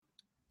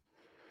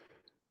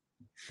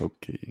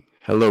Okay.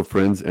 Hello,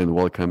 friends, and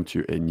welcome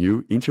to a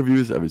new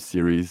interviews of a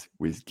series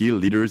with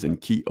guild leaders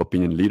and key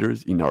opinion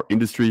leaders in our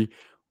industry,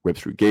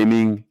 Web3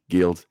 gaming,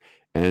 guilds,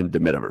 and the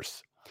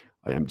metaverse.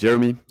 I am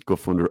Jeremy,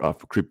 co-founder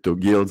of Crypto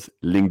Guilds,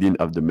 LinkedIn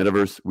of the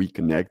metaverse. We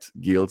connect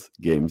guilds,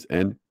 games,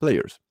 and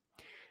players.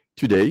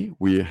 Today,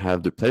 we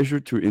have the pleasure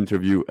to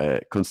interview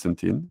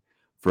Konstantin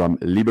from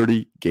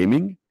Liberty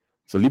Gaming.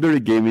 So, Liberty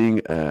Gaming,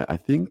 I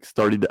think,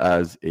 started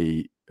as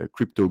a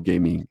crypto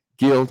gaming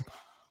guild.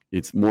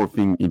 It's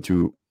morphing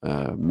into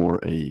more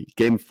a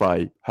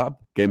GameFi hub,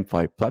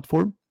 GameFi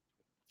platform.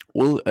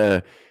 We'll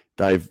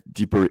dive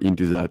deeper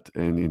into that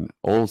and in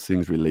all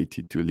things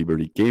related to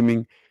Liberty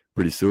Gaming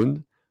pretty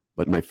soon.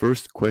 But my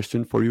first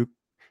question for you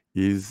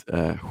is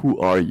who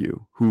are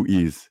you? Who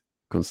is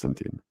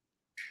Konstantin?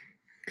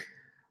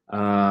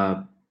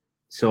 Uh,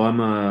 so I'm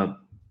a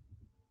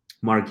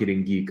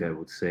marketing geek, I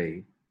would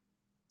say,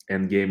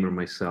 and gamer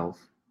myself.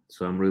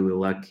 So I'm really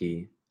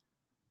lucky.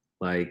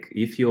 Like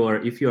if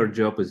your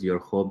job is your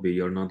hobby,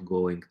 you're not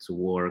going to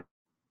work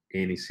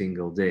any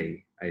single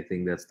day. I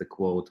think that's the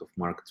quote of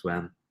Mark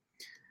Twain.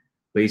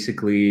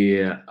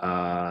 Basically,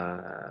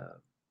 I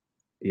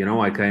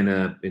kind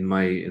of in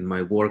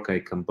my work I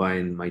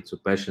combine my two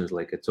passions.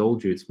 Like I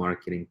told you, it's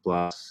marketing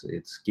plus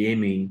it's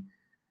gaming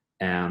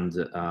and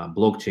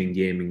blockchain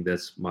gaming.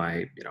 That's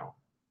my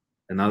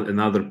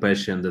another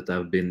passion that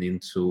I've been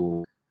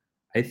into,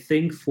 I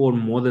think, for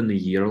more than a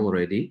year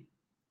already.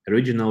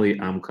 Originally,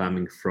 I'm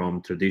coming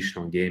from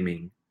traditional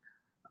gaming,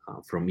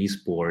 from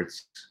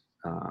esports,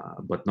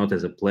 but not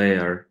as a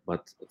player,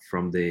 but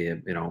from the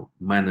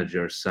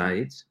manager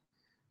side.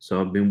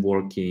 So I've been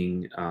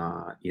working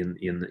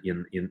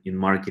in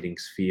marketing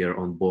sphere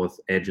on both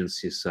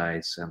agency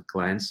sides and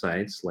client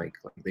sides, like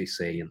they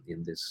say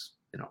in this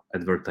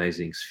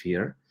advertising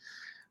sphere,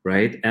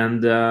 right?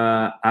 And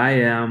I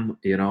am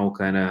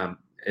kind of,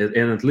 and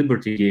at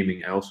Liberty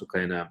Gaming, I also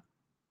kind of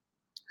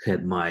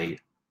had my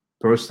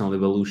personal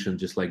evolution,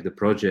 just like the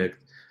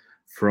project,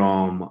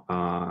 from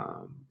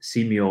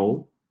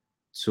CMO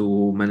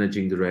to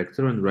managing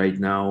director, and right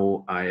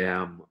now I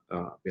am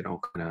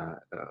kind of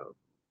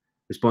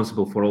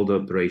responsible for all the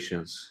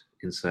operations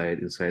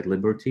inside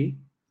Liberty,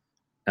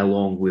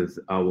 along with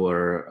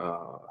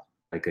our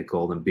like I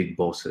call them big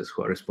bosses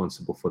who are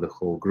responsible for the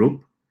whole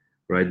group,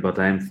 right? But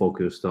I'm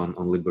focused on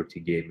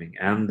Liberty Gaming,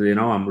 and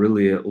I'm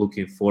really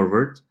looking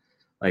forward.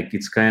 Like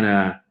it's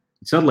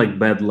not like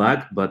bad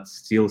luck, but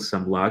still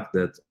some luck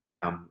that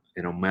I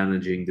am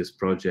managing this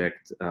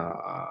project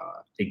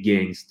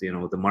against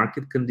the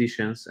market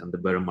conditions and the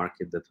better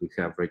market that we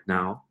have right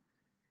now.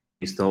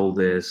 Against all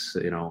this,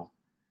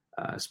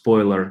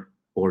 spoiler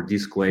or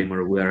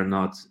disclaimer, we are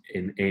not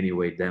in any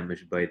way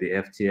damaged by the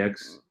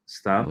FTX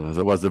stuff.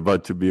 That was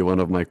about to be one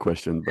of my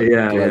questions, but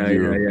Yeah, glad yeah, yeah,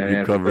 you yeah, you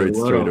yeah. cover Because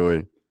it straight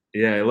away.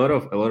 a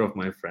lot of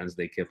my friends,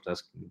 they kept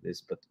asking me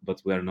this,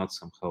 but we are not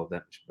somehow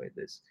damaged by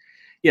this.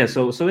 Yeah,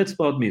 so it's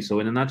about me. So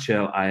in a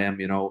nutshell,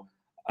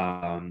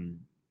 um,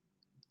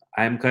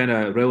 I am kind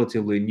of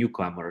relatively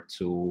newcomer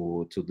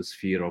to the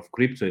sphere of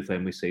crypto, if I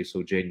may say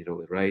so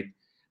generally, right?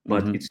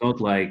 But Hmm. it's not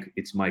like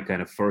it's my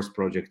kind of first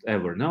project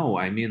ever. No,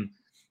 I mean,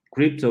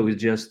 crypto is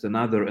just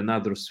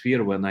another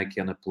sphere when I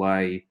can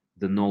apply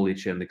the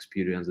knowledge and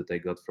experience that I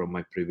got from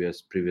my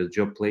previous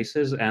job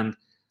places. And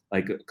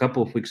like a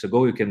couple of weeks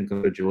ago, you can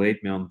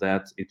congratulate me on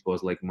that. It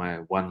was like my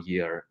 1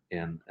 year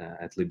in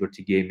at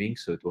Liberty Gaming,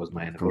 so it was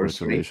my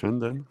anniversary.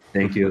 Congratulations, then.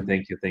 Thank you,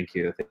 thank you, thank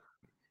you.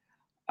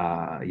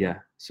 Yeah,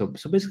 so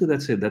basically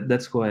that's it.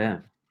 That's who I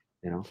am,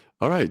 you know.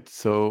 All right.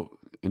 So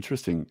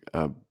interesting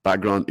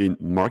background in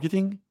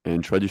marketing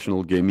and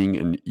traditional gaming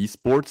and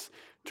esports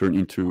turned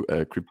into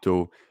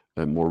crypto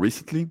more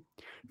recently.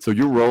 So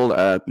your role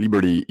at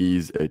Liberty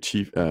is a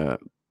chief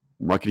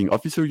marketing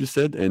officer, you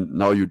said, and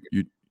now you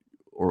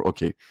or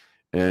okay,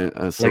 and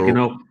Like so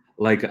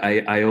like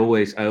I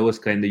always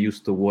kind of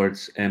use the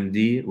words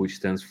MD, which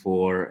stands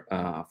for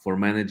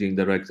managing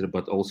director,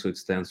 but also it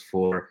stands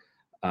for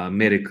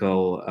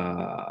medical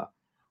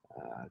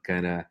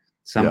kind of yeah,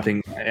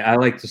 something. I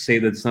like to say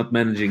that it's not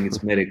managing,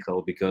 it's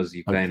medical, because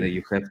you kind okay. of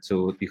you have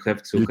to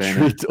You kind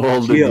of treat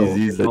all the heal,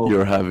 disease that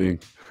you're having.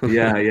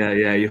 Yeah, yeah,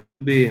 yeah. You have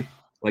to be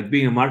like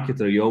being a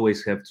marketer. You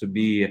always have to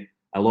be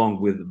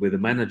along with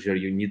a manager.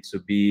 You need to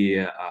be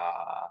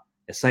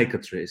a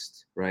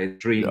psychiatrist, right? Yeah,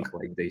 Drink,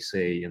 like they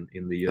say in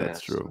the that's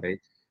US, true. right?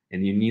 And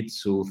you need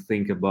to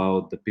think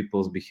about the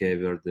people's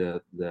behavior,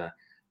 the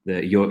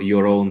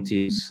your own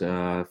team's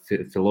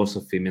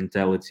philosophy,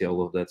 mentality,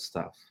 all of that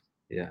stuff.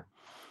 Yeah.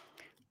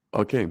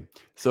 Okay,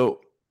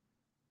 so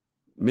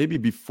maybe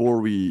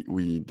before we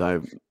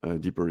dive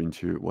deeper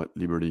into what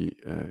Liberty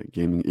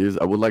Gaming is,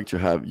 I would like to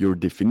have your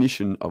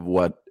definition of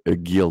what a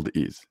guild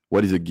is.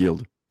 What is a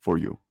guild for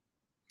you?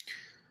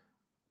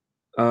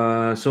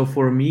 So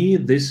for me,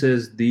 this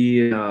is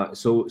the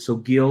so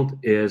Guild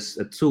is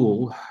a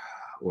tool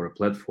or a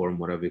platform,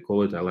 whatever you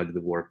call it. I like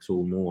the word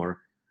tool more.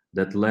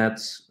 That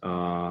lets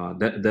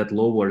that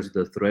lowers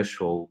the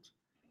threshold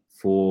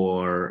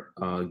for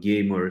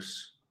gamers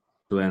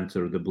to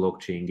enter the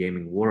blockchain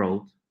gaming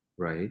world.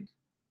 Right.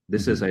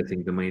 This is, Hmm. I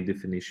think, the main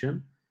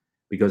definition.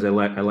 because I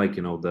like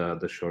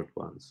the short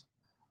ones.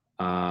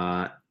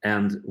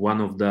 And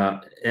one of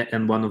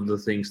the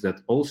things that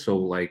also,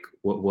 like,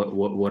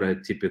 what a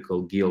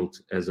typical guild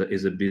is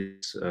a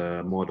business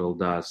model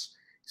does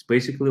is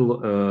basically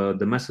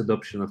the mass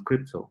adoption of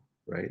crypto,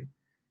 right?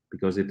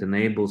 Because it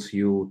enables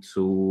you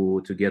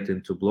to get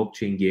into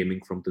blockchain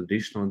gaming from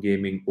traditional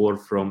gaming, or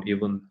from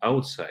even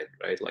outside,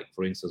 right? Like,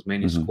 for instance,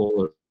 many Hmm.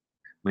 scholars,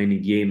 many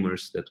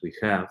gamers that we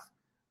have,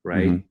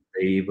 right? Hmm.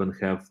 They even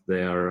have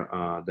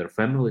their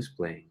families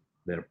playing,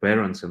 their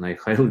parents, and I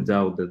highly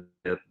doubt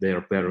that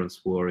their parents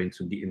were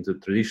into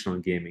traditional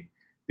gaming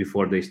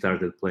before they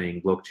started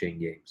playing blockchain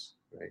games,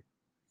 right?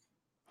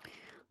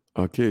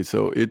 Okay, so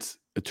it's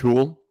a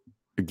tool.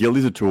 A guild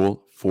is a tool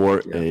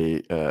for Yeah,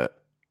 a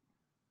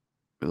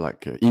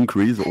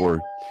increase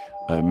or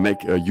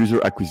make user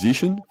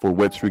acquisition for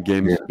Web3 yeah,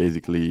 games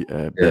basically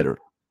yeah, better,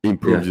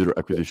 improve yeah, user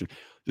acquisition.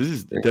 This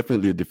is yeah.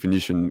 definitely a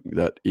definition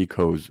that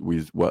echoes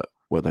with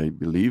what I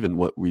believe and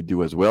what we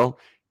do as well.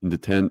 In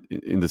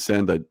the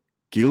sense that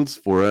guilds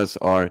for us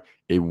are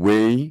a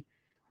way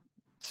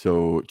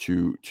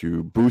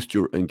to boost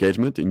your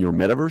engagement in your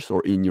metaverse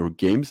or in your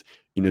games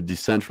in a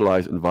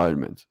decentralized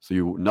environment. So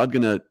you're not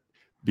gonna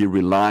be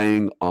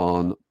relying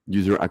on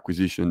user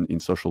acquisition in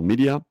social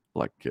media,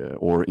 like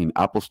or in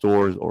Apple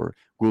stores or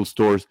Google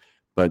stores,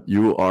 but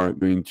you are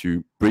going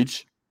to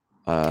bridge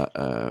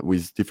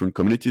with different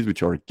communities,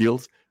 which are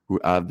guilds, who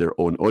have their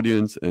own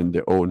audience and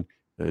their own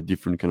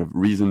different kind of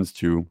reasons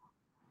to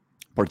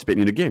participate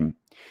in the game.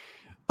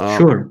 Uh,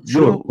 Sure, you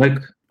sure. know, Like,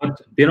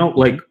 but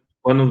like,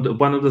 mhm,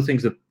 one of the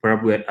things that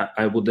probably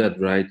I would add,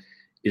 right,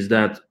 is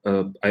that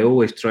I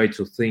always try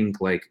to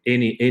think like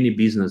any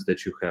business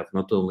that you have,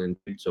 not only in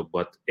crypto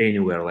but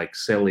anywhere, like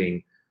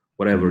selling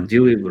whatever, mhm,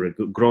 delivery,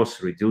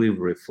 grocery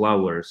delivery,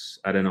 flowers,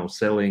 I don't know,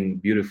 selling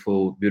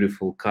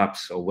beautiful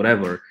cups or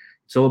whatever.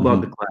 It's all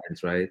about the mhm,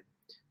 clients, right?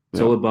 It's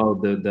yeah. all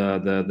about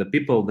the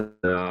people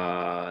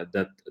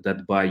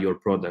that buy your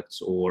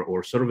products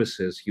or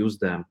services, use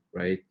them,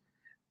 right?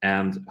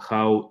 And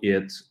how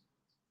it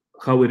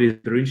is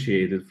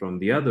differentiated from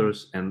the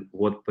others, and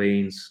what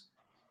pains,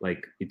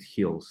 like, it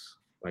heals,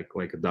 like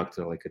a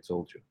doctor, like I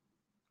told you,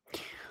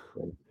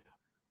 right?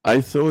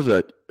 I saw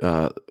that.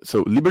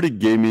 So Liberty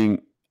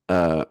Gaming,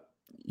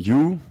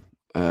 you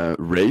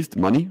raised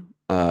money.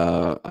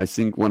 I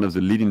think one of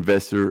the lead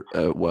investor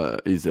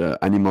is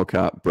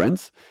Animoca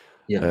Brands.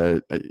 Yeah,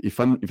 If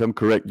I'm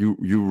correct,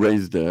 you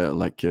raised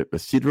like a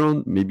seed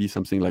round, maybe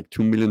something like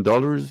 $2 million.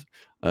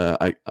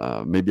 I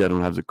maybe I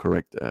don't have the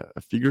correct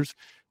figures.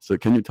 So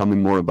can you tell me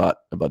more about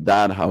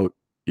that? How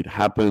it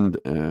happened?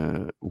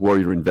 Who are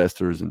your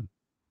investors? And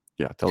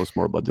yeah, tell us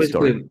more about the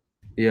story. basically,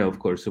 yeah, of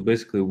course. So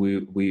basically,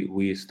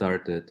 we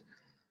started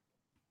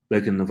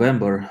back in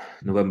November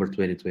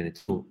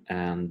 2022,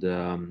 and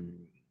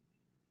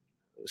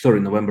sorry,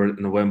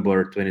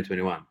 November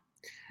 2021.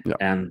 Yeah,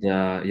 And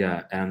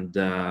yeah, and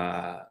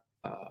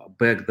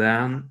back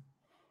then,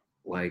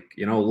 like,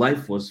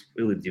 life was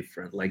really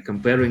different, like,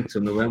 comparing to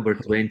November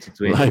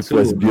life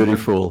was 2022, November.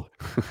 beautiful.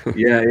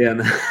 Yeah, yeah.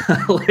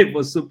 Life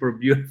was super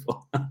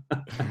beautiful.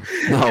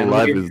 Now And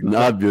life is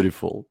not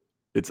beautiful.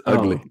 It's oh,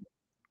 ugly.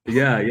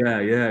 yeah, yeah,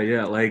 yeah,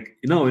 yeah. Like,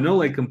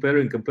 like,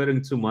 comparing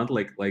 2 months,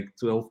 like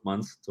 12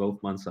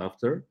 months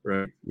after,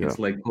 right? Yeah. It's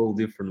like whole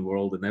different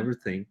world and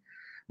everything.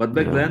 But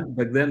back Yeah. then,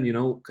 back then,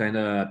 kind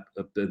of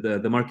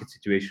the market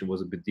situation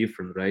was a bit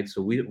different, right?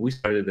 So we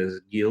started as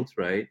a guild,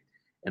 right?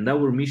 And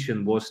our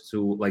mission was to,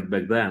 like,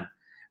 back then,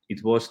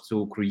 it was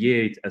to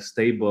create a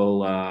stable,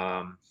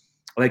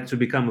 like, to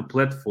become a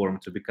platform,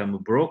 to become a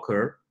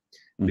broker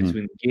Hmm.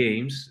 between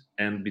games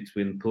and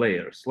between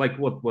players, like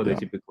what a Yeah.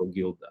 typical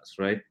guild does,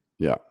 right?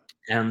 Yeah.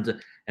 And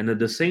at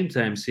the same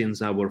time,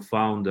 since our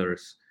founder,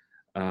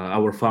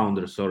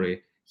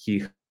 sorry,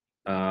 he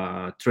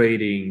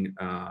trading,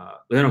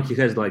 he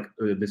has, like,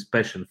 this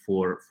passion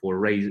for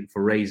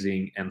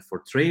raising and for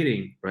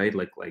trading, right?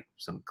 Like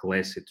some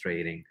classic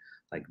trading,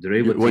 like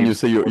When you derivatives.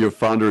 say your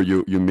founder,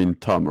 you mean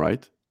Tom,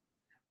 right?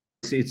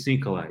 It's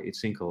Nikolai.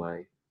 It's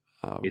Nikolai.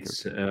 Ah, okay.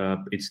 It's Okay. uh,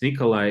 it's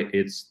Nikolai.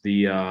 It's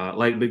the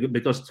like,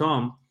 because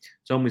Tom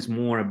is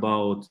more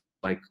about,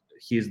 like,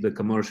 he's the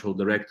commercial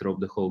director of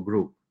the whole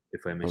group,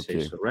 if I may say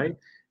Okay. so, right?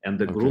 And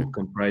the Okay. group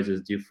comprises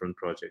different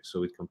projects. So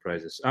it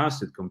comprises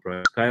us. It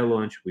comprises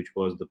Skylaunch, which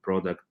was the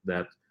product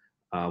that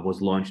was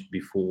launched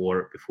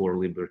before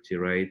Liberty,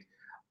 right?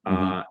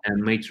 Hmm. And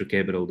Matrix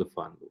Capital, the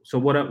fund. So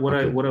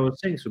Okay. what I was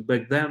saying. So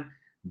back then,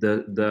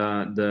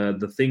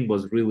 the thing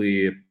was really,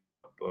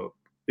 uh,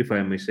 if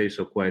I may say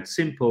so, quite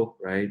simple,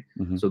 right?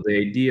 Hmm. So the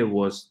idea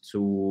was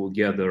to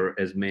gather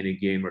as many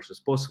gamers as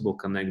possible,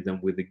 connect them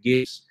with the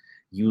games,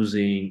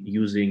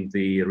 using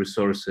the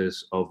resources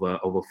of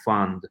a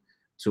fund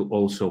to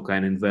also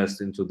kind of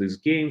invest into these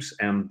games,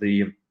 and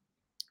the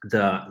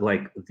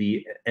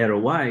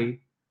ROI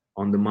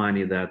on the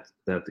money that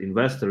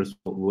investors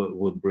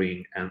would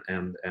bring, and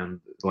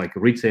like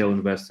retail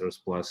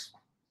investors plus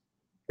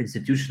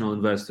institutional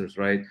investors,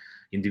 right?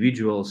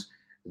 Individuals,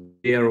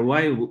 the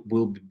ROI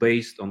will be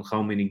based on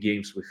how many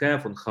games we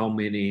have, on how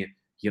many,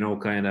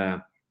 kind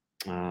of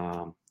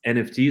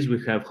NFTs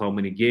we have, how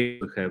many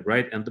games we have,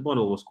 right? And the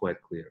model was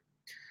quite clear.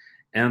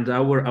 And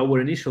our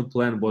initial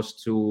plan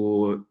was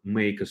to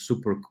make a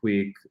super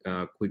quick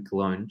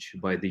launch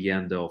by the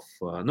end of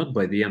not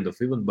by the end of,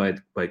 even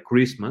by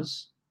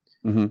Christmas,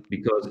 Hmm.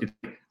 because it,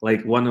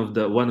 like one of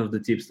the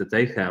tips that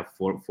I have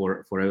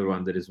for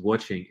everyone that is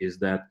watching is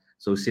that,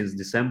 so since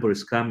December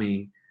is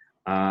coming,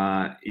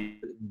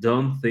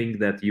 don't think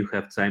that you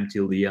have time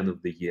till the end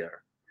of the year.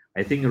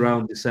 I think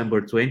around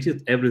December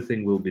 20th,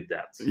 everything will be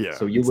dead. Yeah,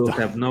 So you it's will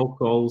have no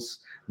calls,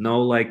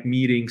 no like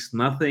meetings,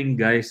 nothing,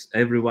 guys.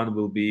 Everyone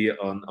will be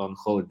on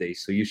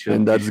holidays. So you should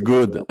and you that's should.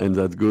 good. And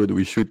that's good.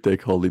 We should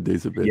take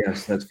holidays a bit.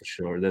 Yes, that's for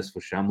sure. That's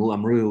for sure.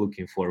 I'm really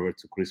looking forward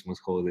to Christmas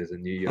holidays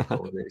and New Year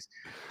holidays.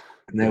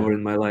 Yeah. Never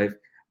in my life.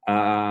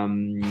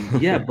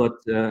 Yeah, but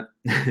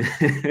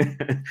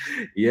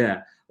yeah,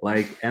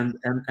 like and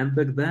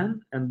back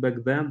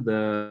then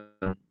the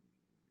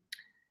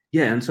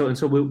yeah, and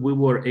so we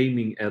were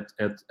aiming at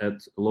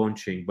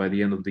launching by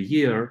the end of the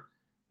year,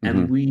 and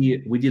Hmm.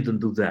 we didn't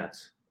do that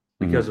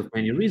Hmm. because of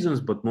many reasons,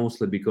 but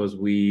mostly because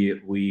we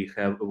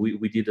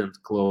didn't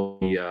close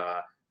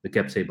the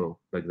cap table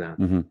back then,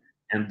 Hmm.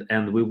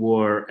 and we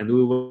were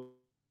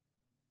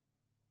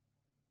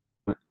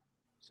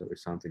sorry,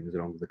 something is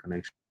wrong with the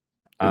connection.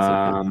 It's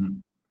okay.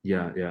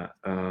 Yeah, yeah.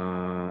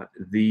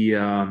 The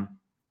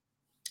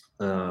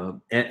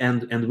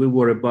and we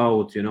were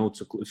about,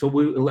 so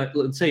we, like,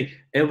 let's say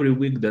every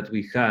week that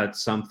we had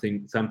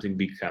something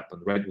big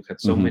happened, right? We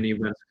had so Hmm. many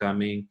events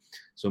coming,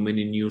 so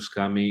many news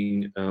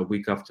coming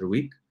week after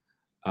week,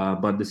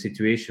 but the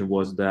situation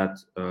was that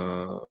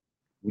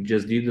we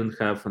just didn't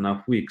have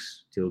enough weeks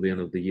till the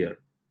end of the year.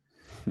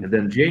 And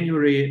then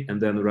January,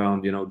 and then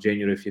around,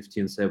 January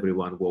 15th,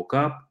 everyone woke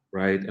up,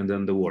 right? And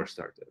then the war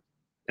started,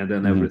 and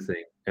then Hmm.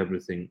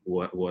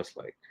 was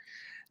like,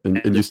 And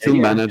you and still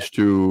yeah. managed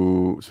to,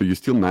 so you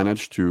still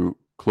managed to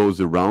close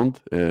the round.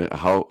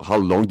 How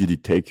long did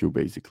it take you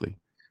basically?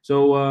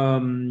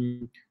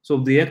 So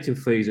the active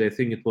phase, I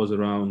think it was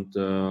around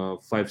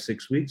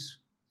 5-6 weeks.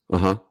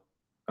 Uh-huh.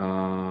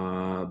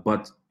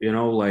 But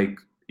like,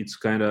 it's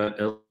kind of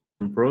a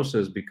long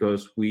process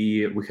because we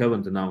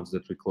haven't announced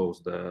that we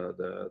closed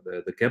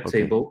the cap Okay.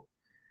 table,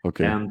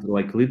 Okay. and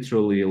like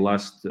literally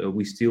last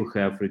we still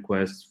have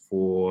requests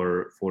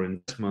for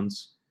investments,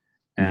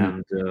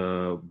 Hmm. and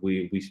we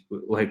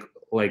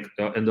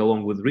and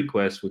along with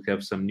requests, we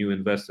have some new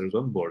investors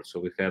on board. So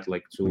we had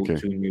like two Okay.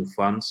 two new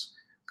funds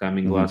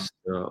coming Hmm.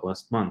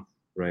 last month,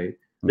 right?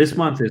 This Okay.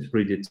 month is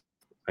pretty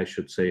tough, I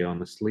should say,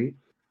 honestly.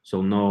 So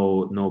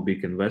no big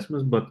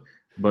investments,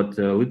 but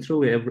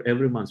literally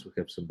every month we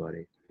have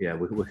somebody. Yeah,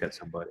 we had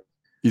somebody, right?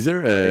 Is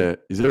there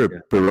a Yeah,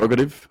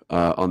 prerogative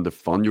on the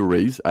fund you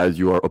raise as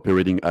you are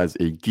operating as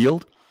a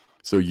guild?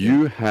 So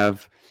yeah.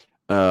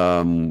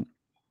 um,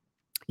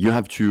 you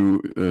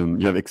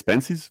have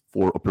expenses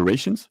for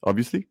operations,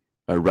 obviously,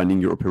 running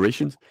your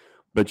operations,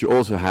 but you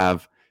also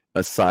have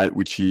a side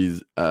which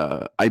is,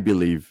 I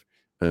believe,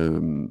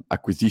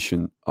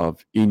 acquisition of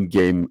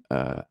in-game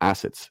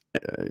assets,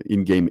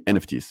 in-game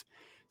NFTs.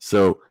 So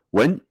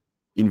when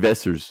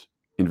investors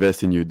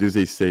invest in you, do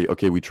they say,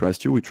 "Okay, we trust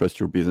you, we trust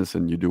your business,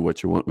 and you do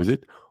what you want with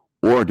it,"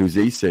 or do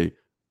they say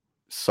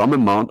some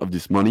amount of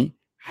this money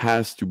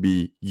has to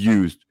be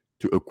used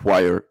to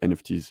acquire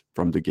NFTs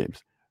from the games?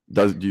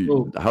 So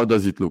How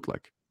does it look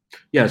like?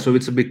 yeah, so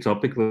it's a big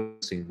topic,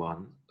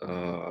 one.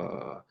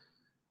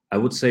 I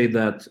would say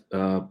that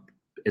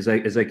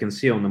as I can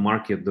see on the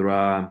market, there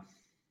are,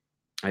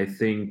 I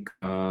think,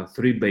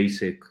 three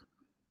basic,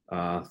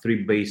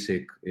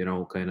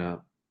 kind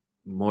of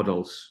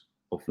models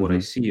of what I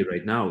Hmm. see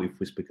right now. If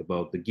we speak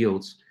about the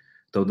guilds,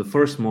 so the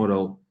first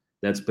model,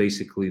 that's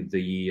basically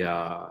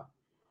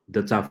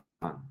the tough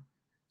one.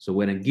 So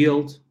when a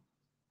guild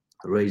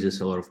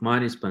raises a lot of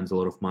money, spends a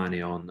lot of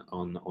money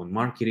on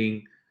marketing,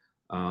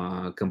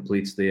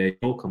 completes the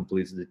IO,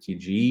 completes the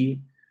TGE,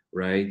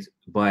 right?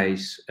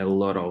 Buys a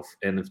lot of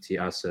NFT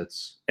assets,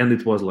 and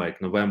it was like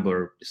November,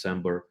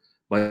 December,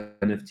 buy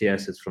NFT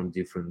assets from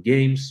different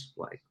games,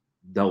 like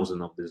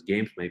dozen of these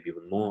games, maybe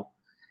even more,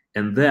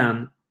 and then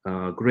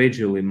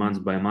gradually, month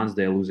by month,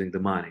 they're losing the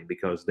money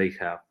because they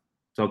have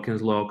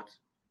tokens locked,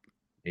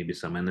 maybe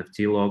some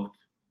NFT locked,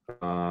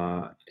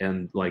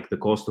 and like the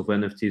cost of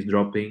NFTs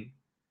dropping,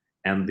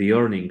 and the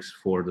earnings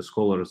for the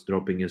scholars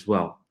dropping as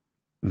well.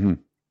 Hmm.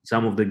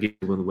 Some of the games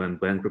even went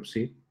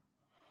bankruptcy.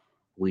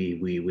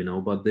 We know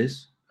about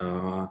this,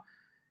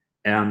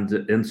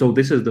 and so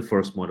this is the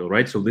first model,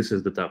 right? So this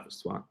is the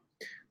toughest one.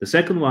 The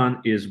second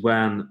one is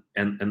when,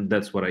 and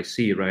that's what I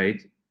see, right?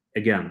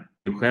 Again,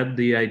 you had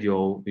the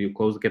IDO, you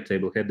closed the cap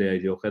table, had the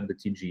IDO, had the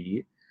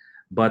TGE,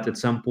 but at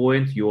some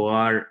point you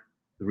are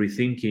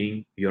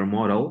rethinking your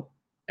model,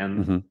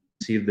 and Hmm.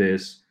 see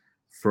this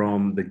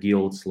from the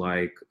guilds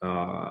like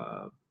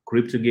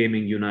Crypto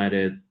Gaming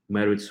United,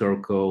 Merit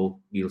Circle,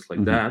 guilds like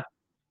Hmm. that.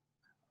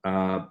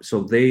 So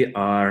they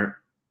are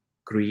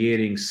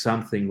creating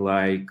something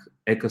like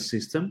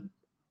ecosystem.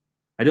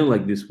 I don't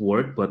like this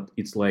word, but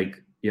it's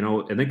like,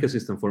 an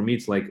ecosystem for me.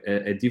 It's like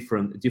a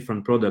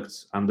different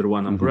products under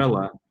one Hmm.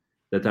 umbrella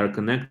that are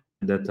connected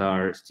that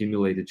are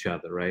stimulate each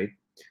other, right?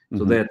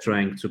 So Mhm. they're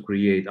trying to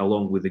create,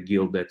 along with the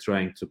guild, they're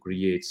trying to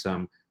create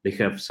some. They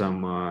have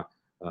some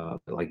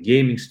like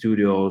gaming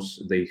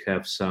studios. They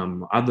have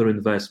some other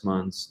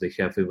investments. They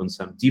have even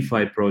some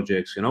DeFi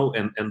projects, and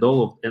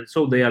all of. And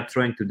so they are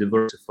trying to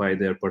diversify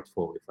their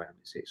portfolio, if I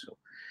may say so.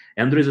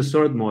 And there is a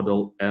third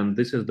model, and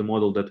this is the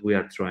model that we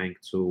are trying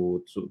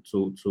to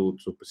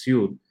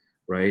pursue,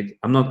 right?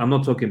 I'm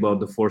not talking about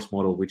the fourth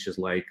model, which is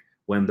like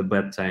when the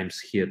bad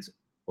times hit,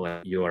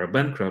 like you are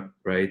bankrupt,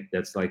 right?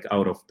 That's like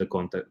out of the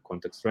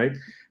context, right?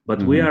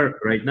 But we Mhm. are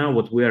right now,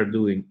 what we are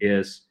doing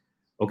is,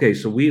 okay,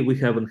 so we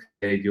haven't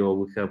had IDO,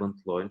 we haven't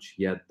launched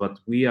yet, but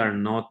we are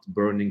not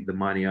burning the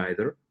money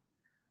either.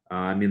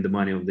 I mean the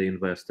money of the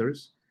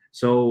investors.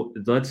 So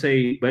let's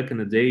say back in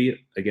the day,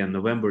 again,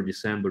 November,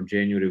 December,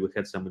 January, we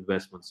had some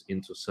investments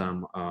into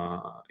some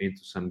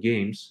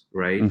games,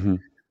 right? Mhm.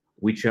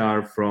 Which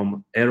are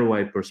from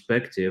ROI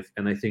perspective,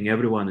 and I think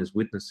everyone is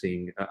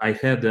witnessing. I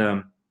had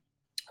a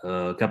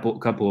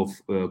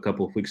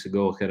couple of weeks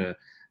ago, I had a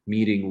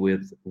meeting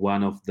with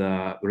one of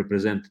the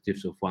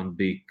representatives of one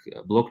big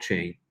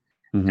blockchain,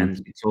 Mhm. and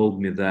he told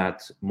me that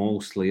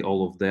mostly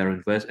all of their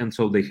and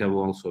so they have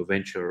also a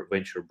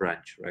venture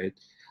branch, right?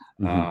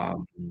 Mhm.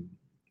 um,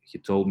 he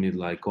told me,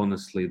 like,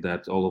 honestly,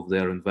 that all of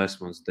their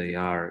investments, they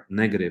are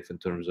negative in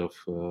terms of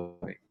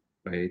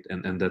right,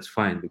 and that's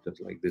fine, because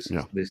like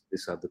Yeah.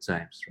 these are the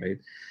times, right?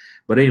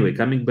 But anyway,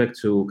 coming back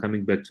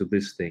to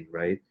this thing,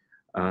 right?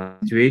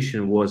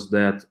 Situation was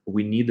that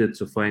we needed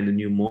to find a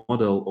new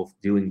model of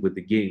dealing with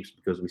the games,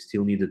 because we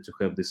still needed to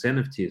have these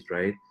NFTs,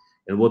 right?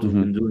 And what we've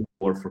Mhm. been doing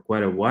for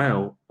quite a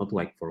while, not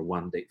like for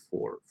one day,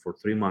 for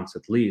 3 months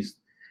at least,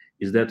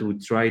 is that we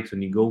try to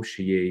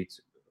negotiate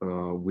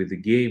with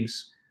the games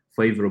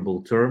favorable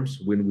terms,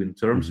 win-win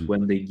terms, Mhm.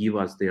 when they give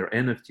us their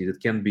NFT. It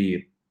can be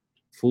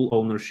full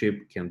ownership,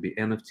 can be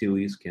NFT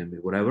lease, can be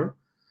whatever.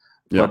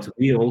 Yeah. But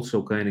we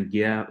also kind of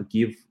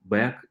give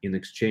back in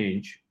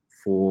exchange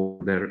for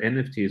their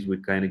NFTs. We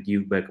kind of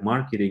give back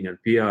marketing and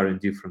PR in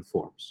different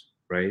forms,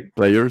 right?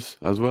 Players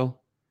as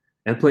well.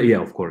 And play,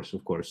 yeah, of course. So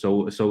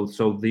all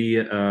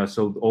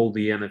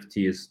the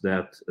NFTs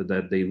that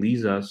they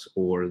lease us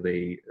or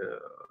they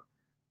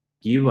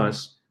give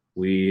us,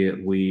 we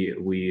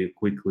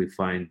quickly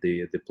find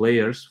the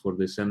players for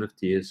these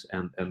NFTs,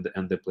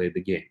 and they play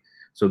the game.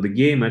 So the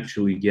game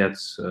actually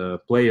gets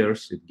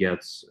players, it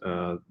gets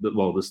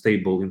the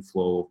stable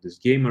inflow of these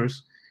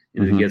gamers,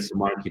 and it Mhm. gets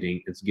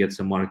marketing. It gets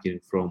a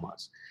marketing from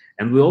us,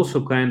 and we also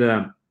kind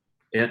of.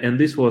 And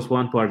this was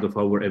one part of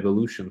our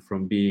evolution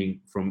from being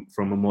from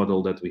a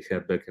model that we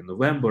had back in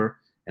November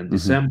and Mhm.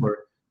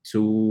 December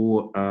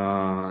to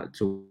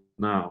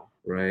now,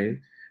 right?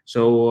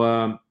 So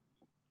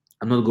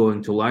I'm not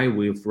going to lie,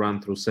 we've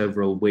run through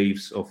several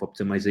waves of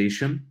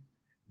optimization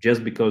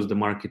just because the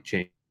market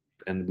changed,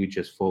 and we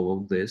just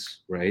followed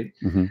this, right?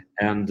 Mhm.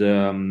 And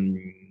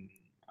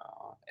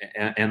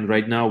and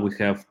right now we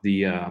have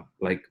the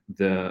like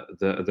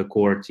the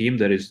core team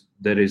that is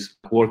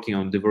working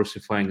on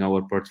diversifying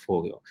our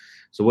portfolio.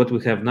 So what we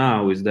have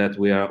now is that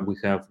we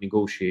have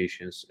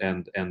negotiations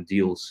and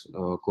deals,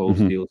 close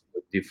Mhm. deals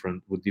with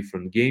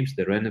different games,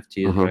 their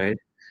NFTs, Uh-huh. right?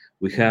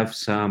 We have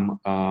some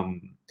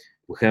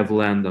we have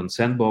land on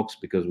Sandbox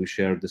because we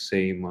share the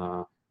same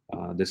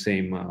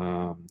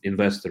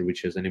investor,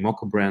 which is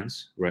Animoca Brands,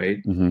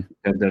 right? Mhm.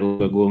 And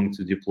they're going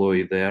to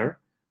deploy there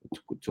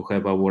to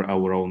have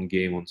our own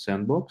game on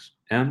Sandbox,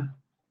 and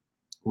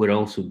we're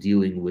also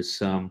dealing with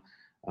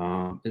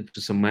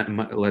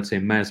let's say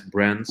mass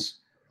brands,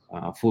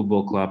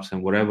 football clubs and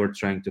whatever,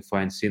 trying to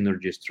find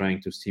synergies, trying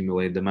to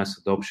stimulate the mass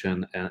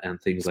adoption and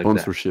things like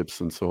that. Sponsorships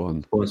and so on.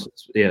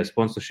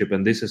 Sponsorship,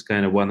 and this is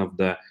kind of one of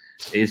the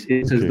is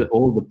Okay. the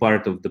all the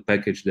part of the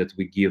package that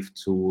we give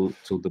to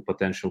the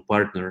potential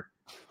partner,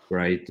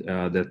 right?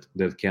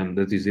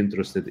 That is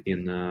interested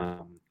in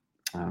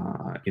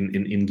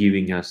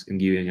giving us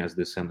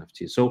this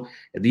NFT. So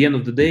at the end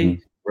of the day,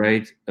 Mhm.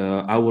 right,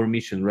 our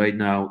mission right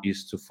now is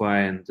to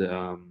find.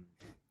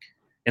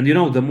 And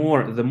the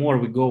more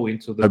we go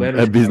into the A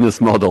bearish business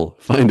market, model.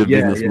 Find a yeah,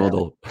 business yeah,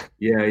 model.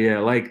 yeah.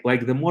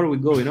 Like the more we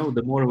go,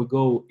 the more we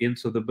go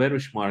into the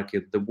bearish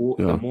market, the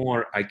Yeah. more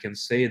I can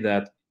say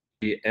that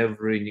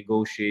every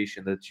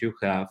negotiation that you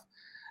have,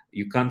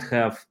 you can't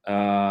have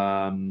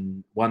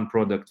one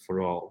product for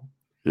all.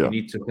 You Yeah.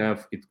 need to have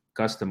it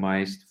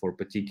customized for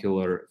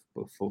particular.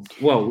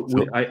 Well, So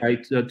I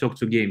talk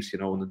to games,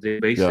 on a daily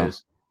yeah. basis,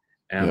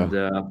 Yeah. and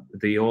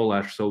they all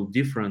are so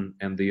different,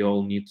 and they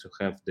all need to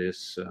have this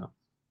So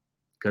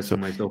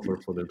customized offer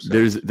for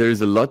themselves.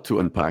 there's a lot to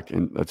unpack,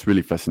 and that's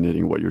really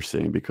fascinating what you're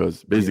saying, because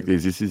Yeah, basically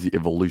this is the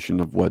evolution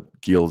of what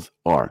guilds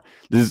are.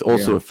 This is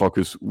also yeah, a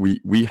focus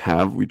we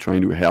have. We're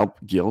trying to help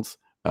guilds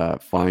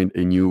find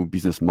a new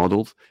business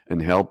models and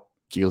help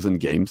guilds and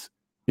games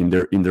in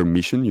their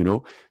mission.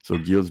 So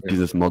guilds yeah.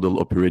 business model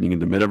operating in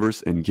the metaverse,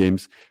 and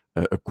games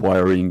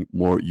acquiring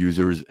more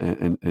users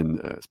and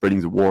spreading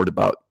the word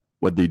about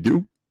what they do.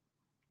 No,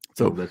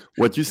 So that's for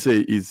what you sure. say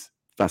is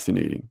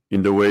fascinating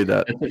in the way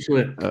that That's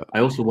actually, uh, I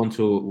also want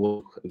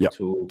yeah,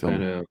 to tell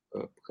kind me. of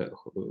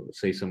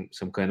say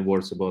some kind of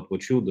words about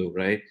what you do,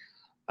 right?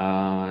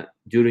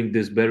 During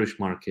this bearish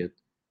market,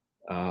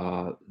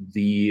 uh,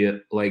 the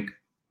like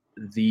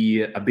the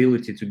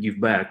ability to give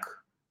back,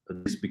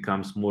 this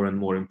becomes more and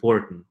more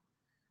important,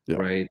 Yeah.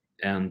 right?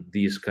 And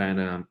these kind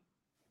of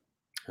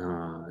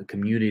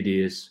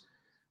communities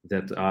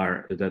that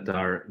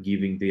are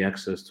giving the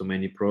access to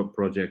many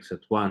projects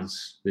at once,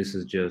 this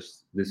is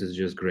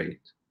just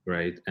great,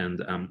 right? And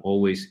I'm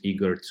always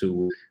eager to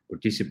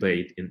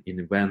participate in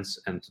events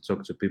and to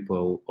talk to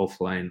people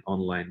offline,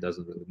 online,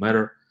 doesn't really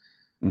matter,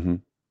 Hmm.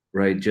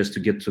 right? Just to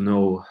get to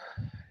know,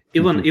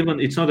 even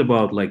it's not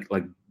about like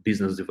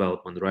business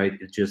development, right?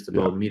 It's just Yeah.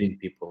 about meeting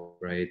people,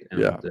 right?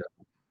 Yeah. And yeah.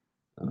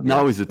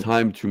 Now is the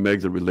time to make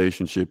the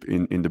relationship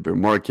in the bear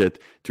market,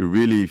 to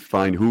really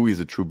find who is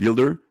a true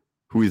builder,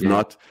 who is Yeah.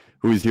 not,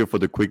 who is here for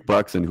the quick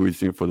bucks and who is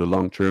here for the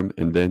long term,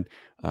 and then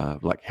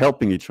like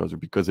helping each other,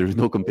 because there is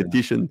no Yeah.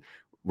 competition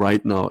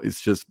right now.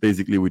 It's just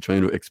basically we're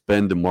trying to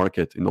expand the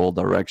market in all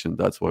directions.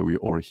 That's what we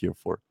are here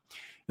for.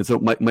 And so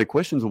my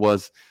questions was,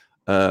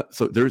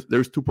 so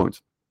there's 2 points.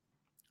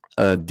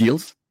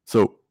 Deals. So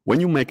when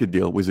you make a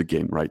deal with a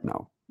game right now,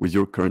 with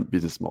your current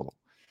business model,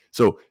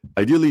 so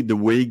ideally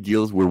the way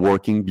guilds were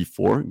working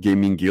before,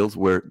 gaming guilds,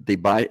 where they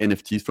buy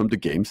NFTs from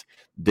the games,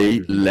 they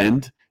Mhm.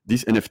 lend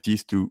these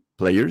NFTs to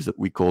players that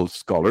we call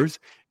scholars,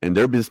 and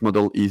their business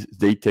model is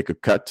they take a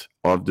cut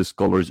of the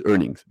scholars'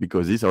 earnings,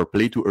 because these are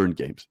play to earn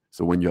games.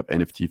 So when you have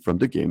NFT from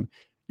the game,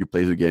 you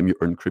play the game, you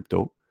earn crypto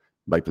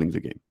by playing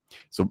the game.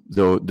 So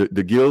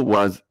the guild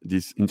was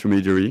this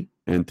intermediary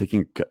and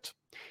taking a cut.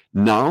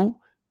 Now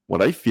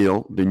what I feel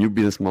the new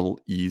business model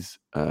is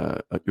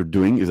you're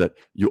doing is that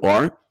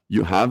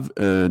you have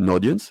an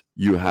audience,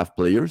 you have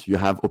players, you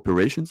have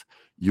operations.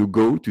 You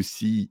go to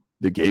see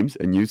the games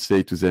and you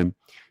say to them,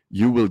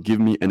 "You will give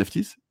me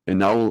NFTs,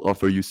 and I will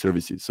offer you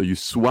services." So you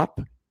swap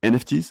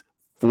NFTs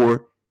for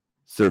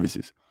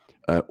services.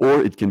 Or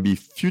it can be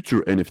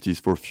future NFTs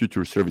for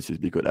future services,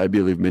 because I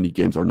believe many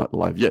games are not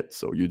live yet.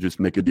 So you just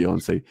make a deal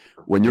and say,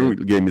 when Yeah. your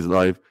game is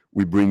live,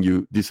 we bring you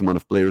this amount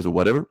of players or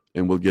whatever,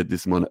 and we'll get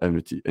this amount of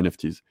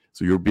NFTs.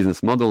 So your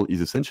business model is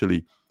essentially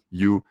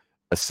you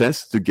assess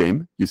the game,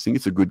 you think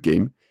it's a good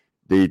game,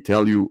 they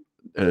tell you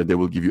they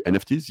will give you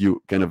NFTs, you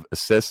kind of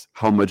assess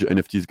how much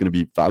NFT is going to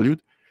be valued,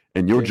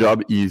 and your Yeah. job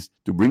is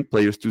to bring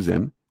players to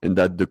them, and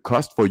that the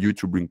cost for you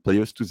to bring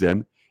players to them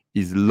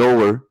is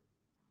lower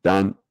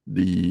than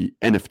the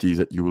NFTs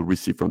that you will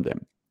receive from them.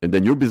 And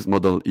then your business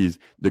model is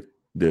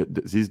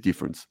this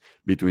difference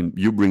between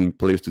you bringing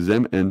players to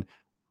them and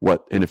what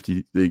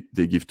NFT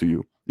they give to you.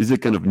 This is a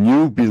kind of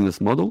new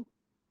business model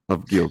of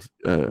guilds.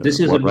 This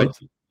is What, right? about,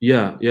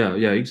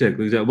 yeah,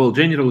 exactly. Well,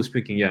 generally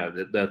speaking, yeah,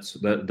 that's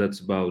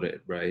about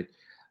it, right?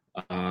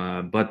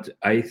 But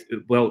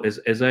well,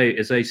 as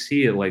I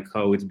see it, like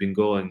how it's been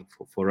going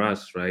for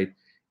us, right?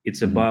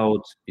 It's Hmm.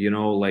 about,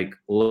 like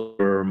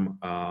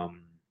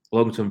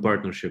long term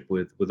partnership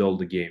with all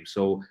the games.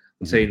 So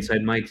let's say Hmm.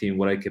 inside my team,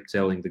 what I kept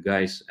telling the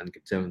guys and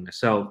kept telling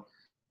myself,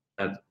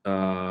 that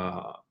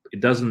it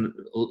doesn't,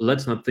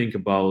 let's not think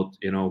about,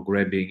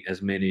 grabbing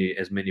as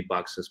many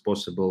bucks as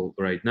possible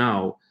right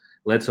now.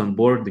 Let's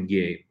onboard the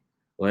game,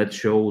 let's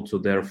show to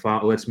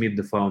let's meet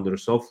the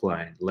founders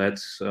offline,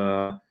 let's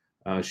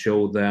show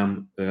them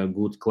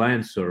good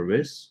client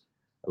service,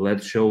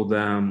 let's show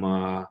them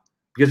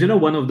because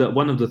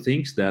one of the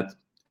things that,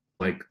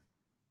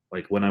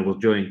 like when I was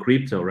joining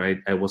crypto, right,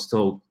 I was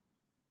told,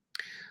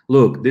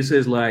 look, this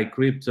is like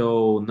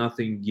crypto,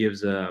 nothing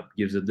gives a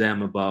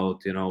damn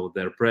about,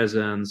 their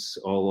presence,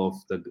 all of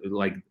the,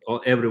 like,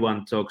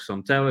 everyone talks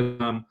on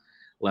Telegram,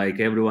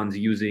 like everyone's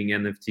using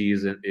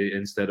NFTs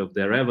instead of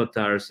their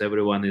avatars,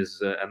 everyone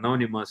is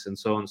anonymous, and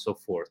so on and so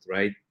forth,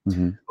 right?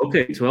 Hmm.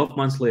 Okay, 12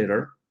 months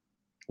later,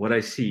 what I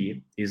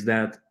see is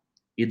that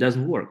it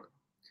doesn't work.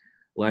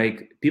 Like,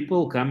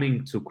 people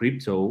coming to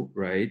crypto,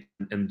 right,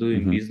 and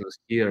doing Hmm. business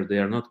here, they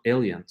are not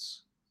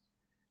aliens.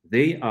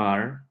 They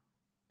are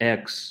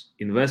ex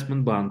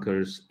investment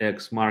bankers,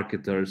 ex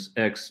marketers,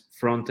 ex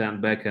front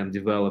end, back end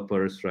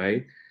developers,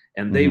 right?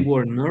 And they Hmm.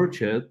 were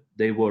nurtured,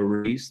 they were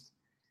raised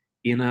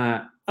in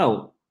a,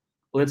 oh,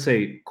 let's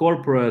say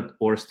corporate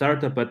or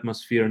startup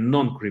atmosphere,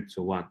 non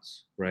crypto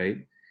ones, right?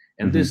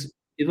 And Hmm. this,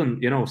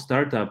 even,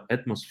 startup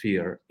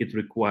atmosphere, it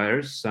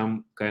requires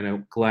some kind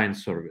of client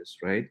service,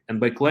 right? And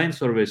by client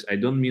service, I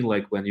don't mean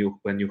like when you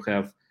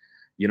have,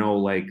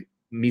 like,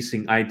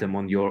 missing item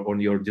on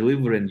your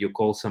delivery and you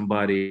call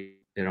somebody,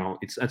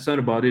 it's not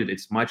about it,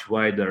 it's much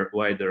wider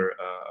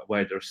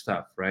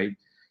stuff, right?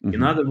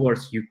 In Hmm. other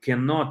words, you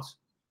cannot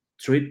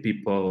treat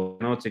people,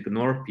 cannot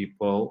ignore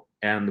people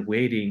and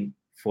waiting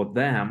for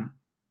them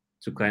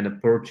to kind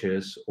of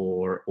purchase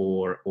or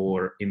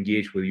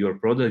engage with your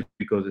product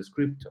because it's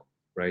crypto,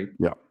 right?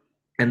 Yeah.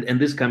 And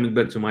this, coming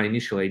back to my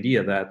initial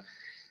idea, that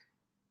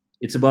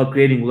it's about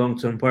creating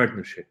long-term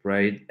partnership,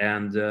 right?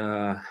 And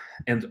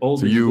all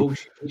So the you,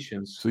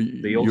 negotiations, so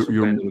they you're, also kind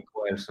you're of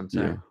require some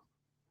yeah, time.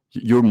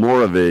 you're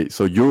more of a,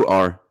 so you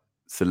are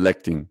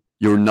selecting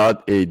you're not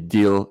a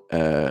deal.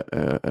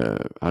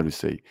 How do you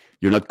say?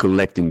 You're not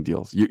collecting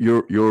deals.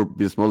 Your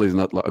business model is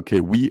not like,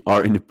 okay, we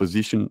are in a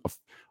position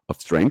of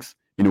strength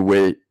in a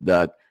way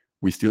that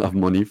we still have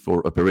money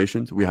for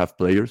operations. We have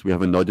players. We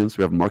have an audience.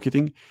 We have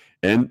marketing,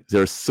 and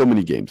there are so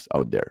many games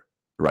out there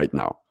right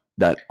now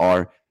that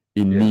are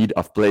in Yeah. need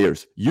of players.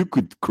 You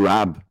could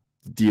grab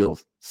deals,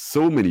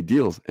 so many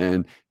deals,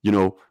 and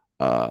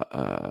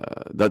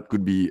that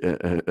could be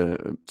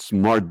a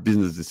smart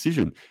business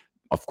decision.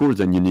 Of course,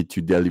 then you need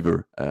to deliver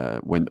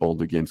when all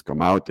the games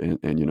come out, and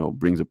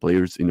bring the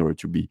players in order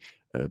to be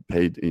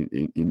paid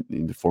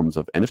in the forms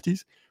of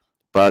NFTs.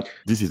 But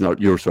this is not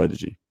your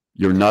strategy.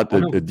 You're not Oh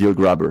no. a deal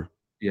grabber.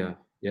 Yeah,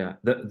 yeah.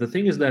 The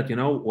thing is that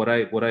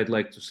what I'd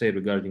like to say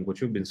regarding what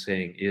you've been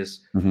saying is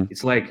Hmm.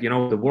 it's like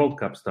the World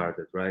Cup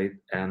started, right?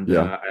 And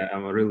Yeah.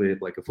 I'm a really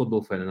like a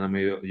football fan, and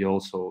you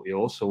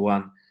also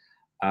won.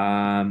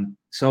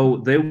 So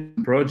there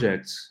were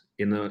projects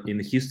in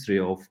the history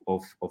of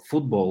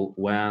football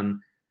when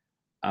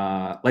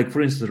like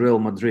for instance Real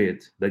Madrid,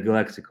 the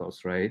Galacticos,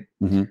 right?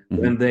 Hmm. Hmm.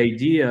 When the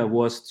idea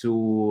was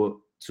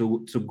to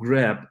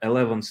grab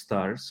 11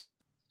 stars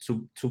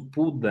to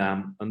put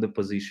them on the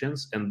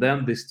positions, and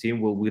then this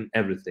team will win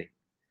everything.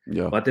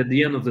 Yeah. But at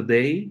the end of the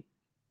day,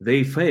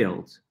 they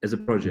failed as a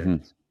Hmm.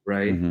 project,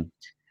 right? Hmm.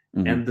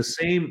 Hmm. And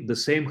the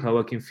same how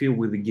I can feel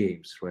with the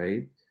games,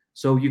 right?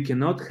 So you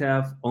cannot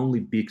have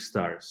only big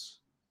stars,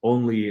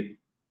 only,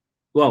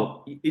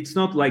 well, it's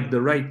not like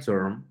the right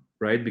term,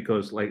 right?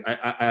 Because like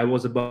I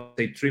was about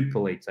to say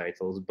triple A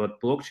titles,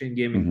 but blockchain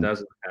gaming Hmm.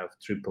 doesn't have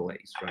triple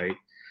A's, right?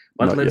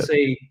 But Not let's yet.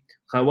 say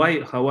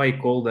how I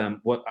call them,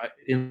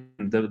 in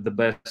the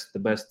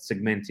best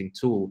segmenting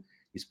tool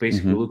is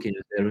basically Hmm. looking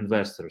at their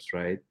investors,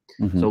 right?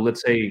 Hmm. So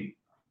let's say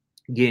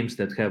games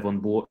that have on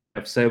board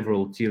have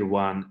several tier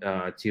one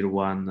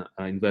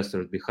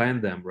investors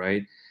behind them,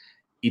 right?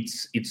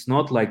 It's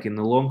not like in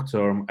the long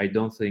term. I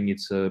don't think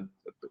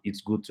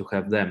it's good to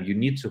have them. You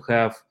need to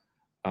have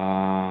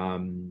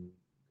um,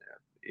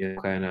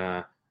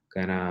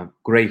 kind of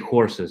gray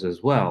horses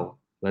as well.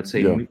 Let's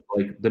say Yeah.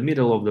 like the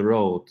middle of the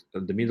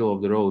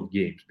road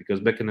games. Because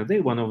back in the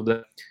day, one of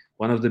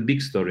the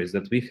big stories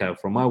that we have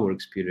from our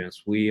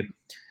experience,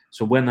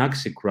 so when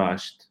Axie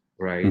crashed,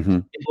 right? Hmm.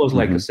 It was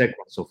like a Hmm.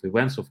 sequence of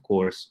events, of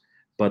course.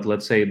 But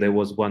let's say there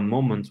was one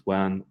moment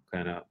when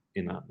kind of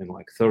in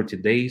like 30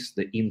 days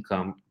the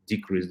income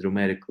decreased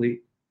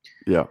dramatically.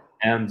 Yeah.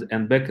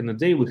 And back in the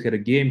day we had a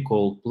game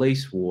called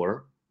Place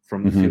War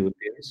from the Hmm.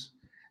 Philippines.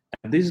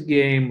 And this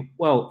game,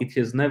 well, it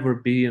has never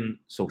been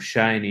so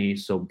shiny,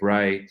 so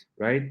bright,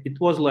 right? It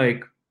was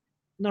like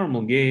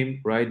normal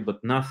game, right?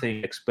 But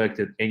nothing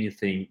expected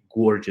anything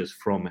gorgeous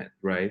from it,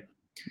 right?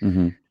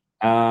 Hmm.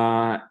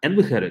 And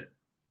we had it.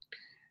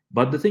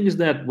 But the thing is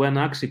that when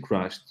Axie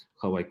crashed,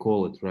 how I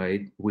call it,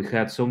 right? We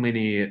had so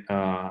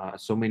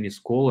many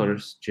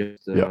scholars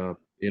just Yeah.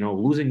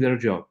 losing their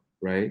job,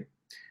 right?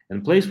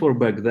 And Place for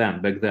back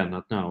then,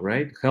 not now,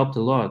 right? Helped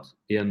a lot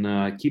in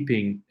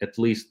keeping at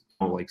least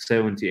like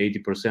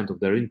 70-80% of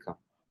their income,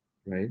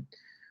 right?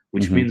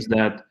 Which Hmm. means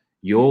that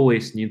you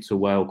always need to,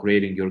 while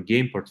creating your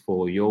game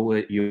portfolio,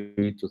 you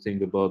need to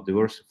think about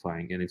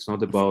diversifying, and it's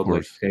not Of about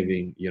like course.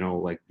 having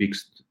like big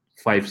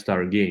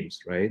 5-star games,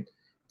 right?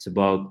 It's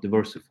about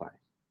diversifying.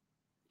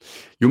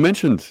 You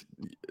mentioned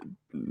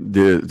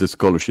the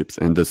scholarships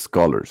and the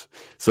scholars.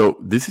 So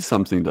this is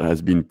something that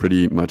has been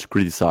pretty much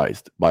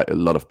criticized by a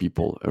lot of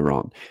people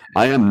around.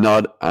 I'm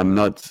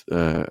not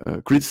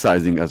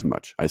criticizing as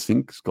much. I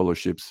think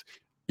scholarships,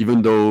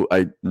 even though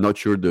I'm not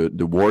sure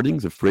the wording,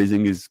 the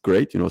phrasing is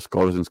great.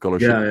 Scholars and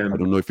scholarship. Yeah, I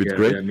don't know if it's yeah,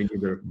 great, yeah. Me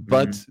neither.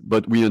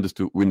 but we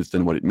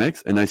understand what it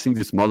makes, and I think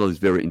this model is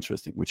very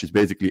interesting, which is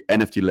basically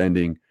NFT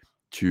lending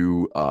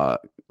to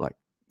like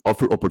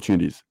offer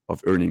opportunities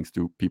of earnings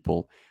to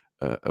people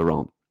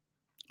around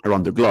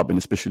the globe, and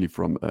especially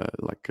from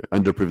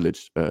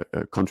underprivileged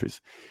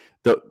countries.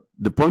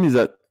 The point is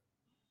that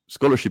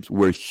scholarships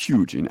were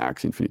huge in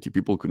Axie Infinity.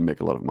 People could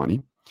make a lot of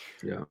money.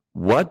 Yeah,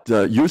 What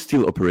you're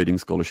still operating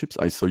scholarships?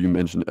 I saw you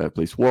mention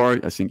Place War.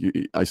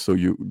 I saw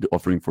you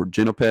offering for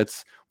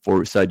Genopets,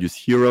 for Side Use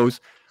Heroes.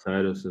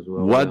 Cyrus as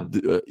well. What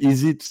Yeah.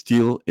 is it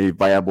still a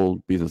viable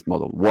business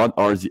model? What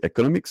are the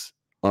economics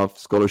of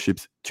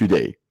scholarships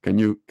today? Can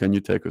you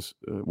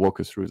walk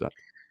us through that?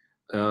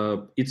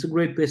 It's a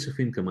great passive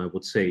income, I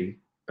would say.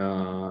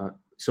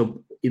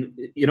 So,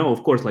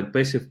 of course, like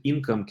passive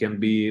income can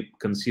be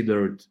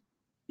considered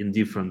in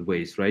different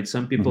ways, right?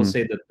 Some people Hmm.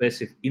 say that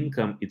passive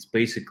income it's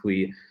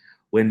basically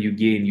when you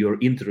gain your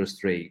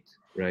interest rate,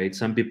 right?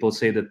 Some people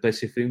say that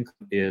passive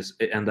income is,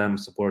 and I'm a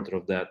supporter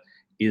of that,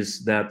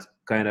 is that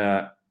kind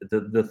of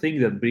the thing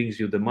that brings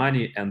you the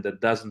money and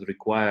that doesn't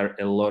require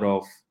a lot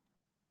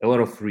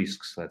of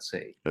risks, let's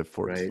say,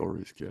 Efforts right? or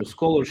risk, yeah. So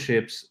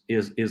scholarships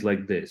is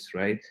like this,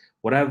 right?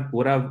 What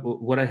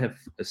I have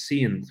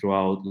seen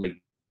throughout like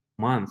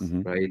month,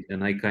 Hmm. right?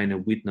 And I kind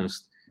of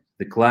witnessed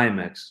the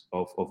climax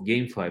of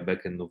GameFi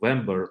back in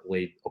November,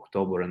 late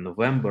October and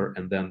November,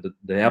 and then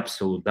the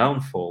absolute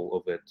downfall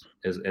of it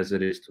as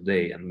it is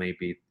today, and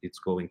maybe it's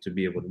going to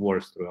be even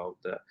worse throughout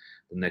the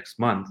next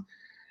month.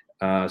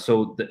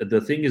 So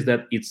the thing is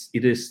that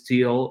it is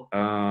still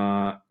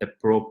a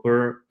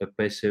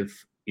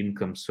passive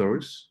income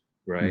source,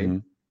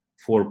 right?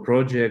 For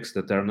projects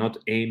that are not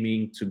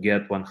aiming to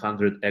get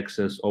 100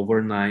 access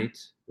overnight,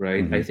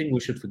 right? I think we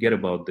should forget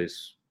about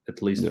this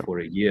at least for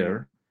a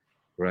year,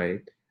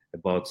 right?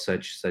 About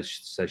such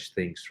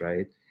things,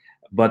 right?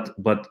 But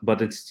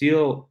it's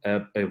still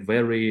a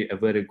very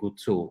good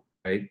tool,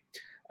 right?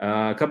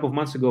 A couple of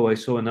months ago, I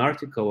saw an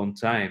article on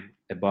Time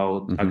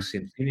about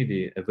Axie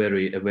Infinity, a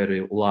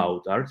very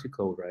loud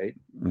article, right?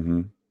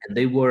 And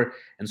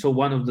so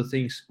one of the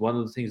things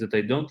that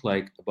I don't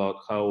like about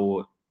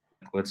how,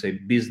 let's say,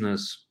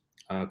 business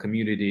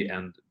community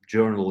and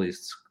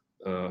journalists,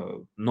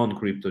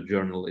 non-crypto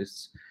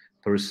journalists,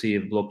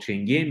 perceive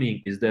blockchain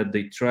gaming is that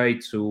they try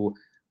to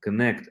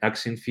connect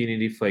Axie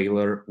Infinity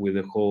failure with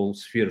the whole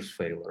Spheres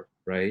failure,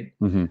 right?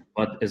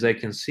 But as I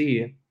can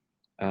see,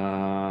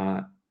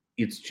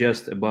 it's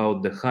just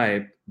about the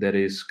hype that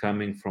is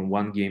coming from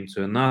one game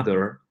to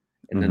another,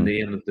 and at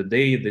the end of the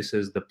day, this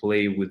is the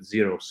play with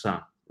zero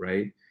sum,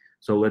 right?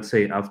 So let's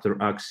say after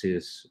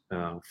Axie's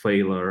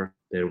failure,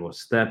 there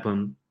was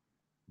Steppen,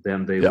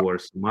 then there were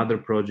some other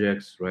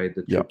projects, right,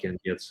 that you can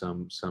get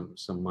some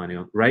money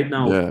on. Right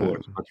now, of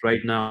course, but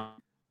right now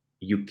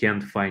you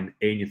can't find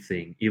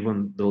anything.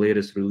 Even the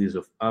latest release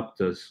of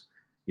Aptos,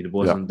 it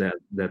wasn't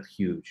that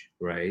huge,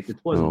 right? It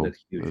wasn't that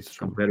huge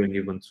comparing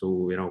even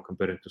to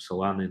comparing to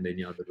Solana and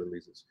any other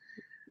releases.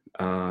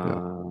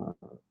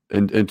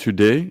 And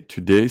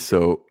today,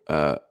 so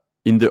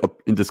in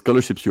the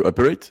scholarships you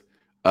operate,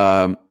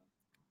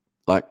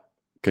 like,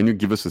 can you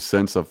give us a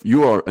sense of,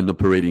 you are an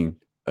operating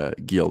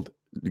guild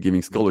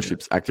giving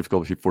scholarships, active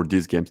scholarship for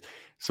these games.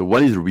 So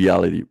what is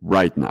reality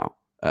right now?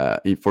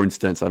 For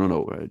instance, I don't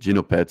know,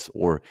 Genopets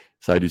or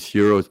Sidus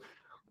Heroes.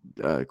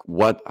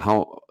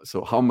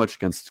 How much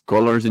can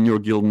scholars in your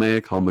guild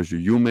make? How much do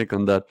you make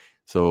on that?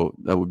 So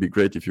that would be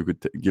great if you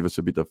could give us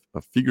a bit of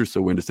a figure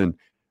so we understand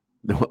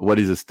what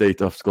is the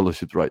state of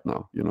scholarships right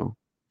now.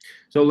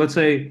 So let's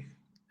say,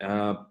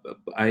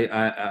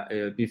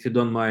 if you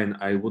don't mind,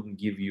 I wouldn't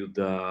give you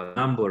the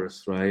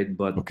numbers, right?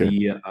 But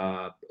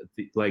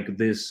like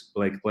this,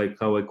 like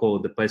how I call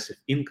it, the passive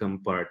income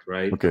part,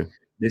 right? Okay.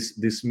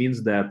 This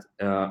means that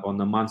on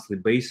a monthly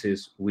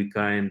basis, we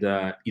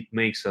it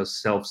makes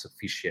us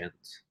self-sufficient.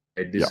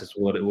 Right? This is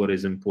what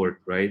is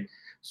important, right?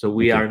 So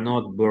we are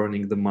not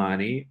burning the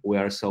money; we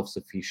are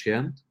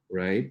self-sufficient,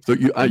 right? So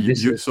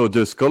so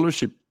the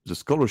scholarship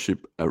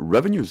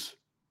revenues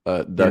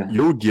that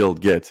your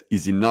guild gets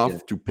is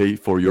enough to pay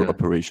for your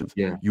operations.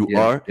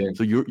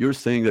 So you're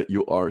saying that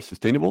you are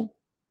sustainable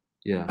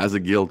as a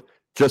guild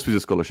just with the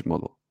scholarship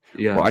model.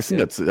 Well, I think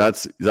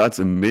that's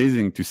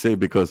amazing to say,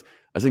 because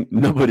I think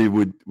nobody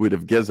would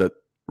have guessed that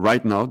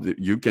right now that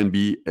you can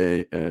be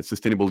a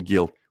sustainable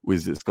guild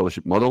with the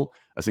scholarship model.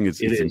 I think it's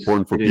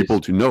important for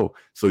people to know.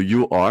 So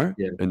you are,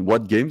 and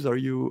what games are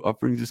you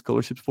offering these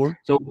scholarships for?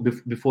 So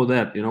before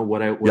that,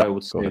 what I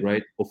would say,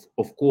 right?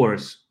 Of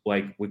course,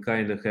 like we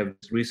kind of have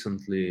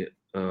recently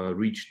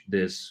reached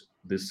this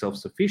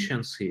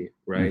self-sufficiency,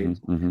 right?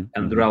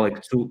 And there are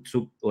like two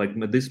like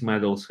these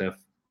medals have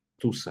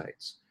two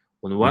sides.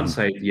 On one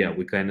side,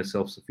 we kind of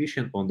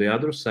self-sufficient. On the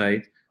other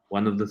side,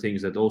 one of the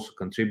things that also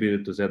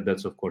contributed to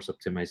that's of course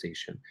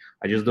optimization.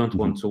 I just don't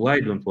want to lie,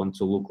 don't want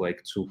to look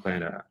like too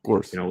kind of,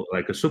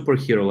 like a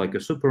superhero, like a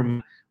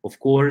Superman. Of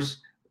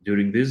course,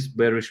 during this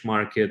bearish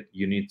market,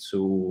 you need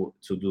to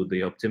do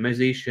the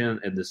optimization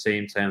at the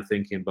same time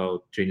thinking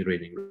about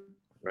generating,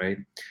 right?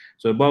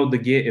 So about the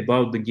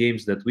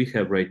games that we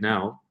have right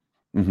now,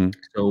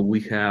 so we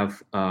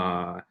have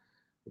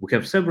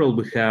several.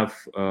 We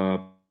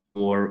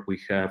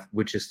have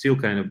which is still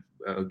kind of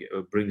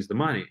brings the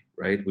money,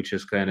 right? Which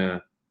is kind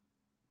of,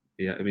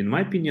 I mean, in my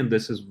opinion,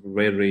 this is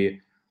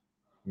very.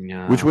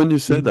 Which one you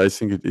said? I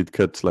think it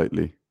cut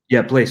slightly.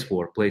 Yeah, Place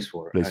 4.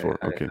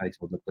 Okay. I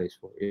told the Place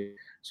 4.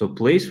 So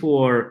Place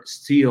 4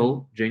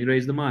 still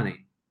generates the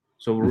money.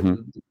 So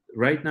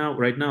right now,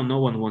 no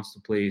one wants to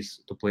play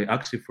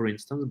Axie, for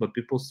instance, but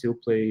people still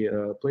play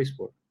Place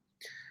 4.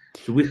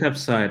 So we have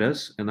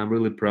Sidus, and I'm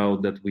really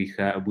proud that we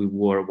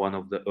were one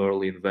of the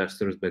early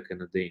investors back in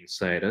the day in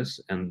Sidus,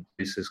 and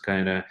this is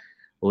kind of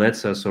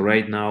lets us. So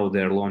right now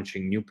they're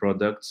launching new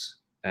products,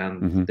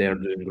 and they're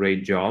doing a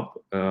great job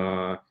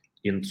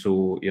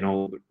into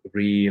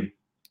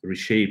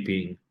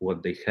reshaping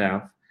what they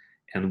have,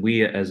 and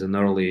we as an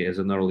early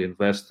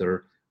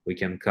investor, we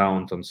can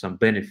count on some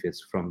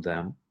benefits from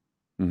them,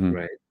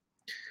 right?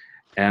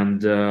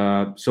 And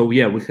so we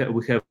have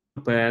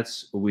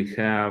pets, we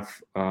have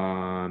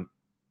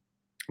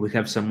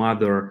some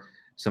other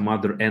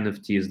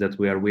NFTs that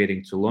we are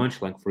waiting to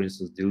launch, like for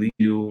instance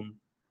Delirium,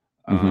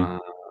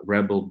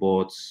 Rebel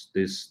Bots,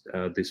 these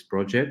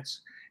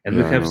projects, and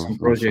we have some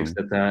projects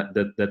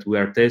that we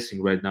are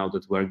testing right now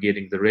that we are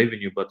getting the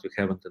revenue, but we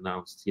haven't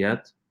announced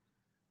yet.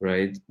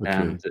 right? Okay.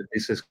 And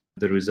this is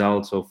the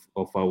results of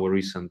our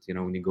recent,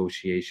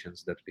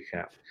 negotiations that we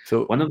have.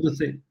 So One of the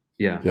things,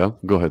 yeah. yeah,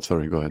 go ahead.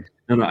 Sorry, go ahead.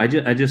 No, I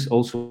just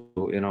also,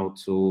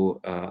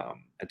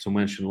 to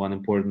mention one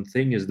important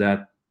thing is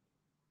that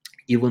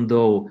even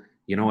though,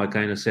 I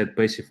kind of said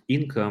passive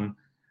income,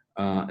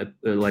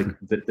 like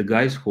the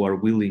guys who are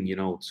willing,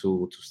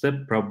 to step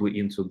probably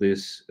into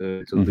this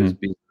Hmm.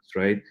 business,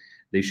 right?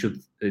 They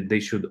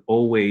should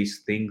always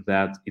think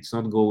that it's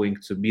not going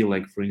to be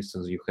like, for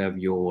instance, you have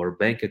your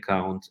bank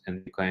account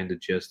and you kind of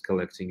just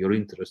collecting your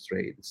interest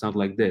rate. It's not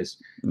like this.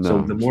 So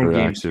No, the it's more very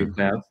games you active.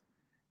 have,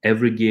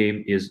 every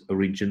game is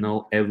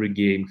original. Every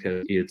game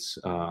has its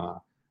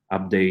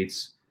updates,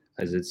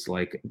 as it's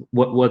like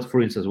what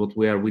for instance what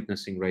we are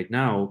witnessing right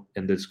now,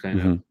 and that's kind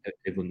of Hmm.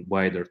 even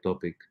wider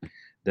topic.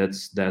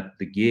 That's that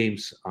the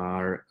games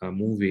are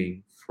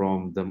moving from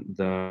the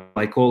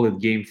I call it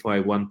GameFi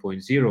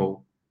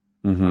 1.0.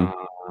 Hmm.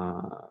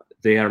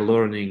 They are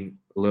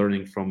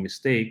learning from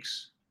mistakes,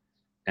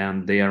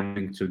 and they are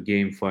moving to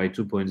GameFi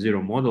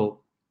 2.0 model.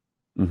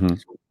 Hmm.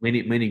 So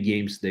many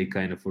games, they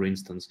kind of, for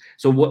instance,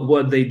 so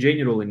what they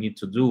generally need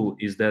to do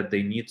is that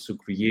they need to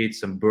create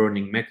some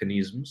burning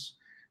mechanisms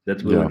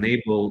that will Yeah.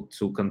 enable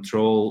to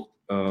control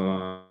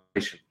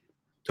inflation,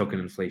 token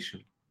inflation.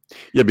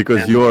 Yeah,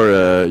 because And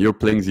you're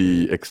playing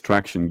the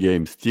extraction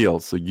game still,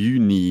 so you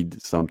need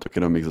some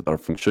tokenomics that are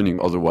functioning.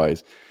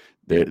 Otherwise,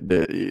 yeah,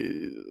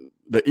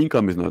 the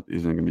income isn't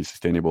going to be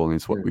sustainable, and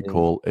it's what yeah, we yeah.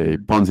 call a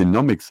Mhm.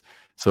 Ponzi-nomics.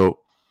 So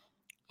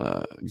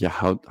yeah,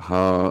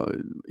 how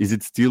is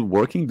it still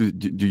working?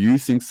 Do you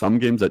think some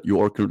games that you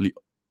are currently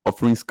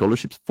offering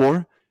scholarships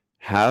for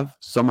have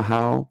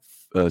somehow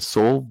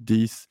solved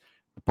this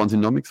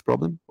Ponzi-nomics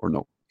problem, or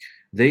no?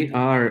 They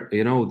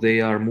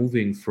are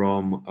moving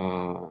from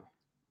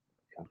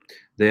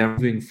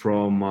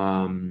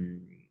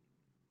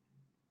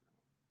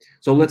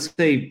so let's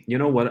say,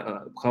 what,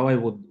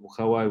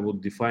 how I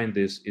would define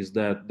this is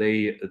that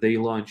they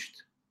launched,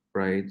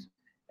 right?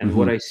 And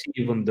what Hmm. I see,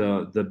 even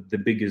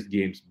the biggest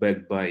games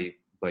backed by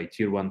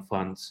tier one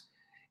funds,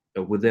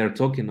 with their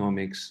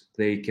tokenomics,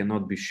 they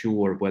cannot be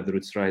sure whether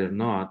it's right or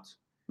not,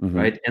 Hmm.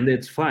 right? And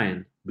it's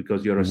fine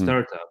because you're a Hmm.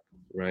 startup,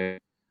 right?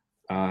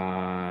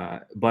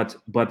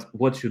 But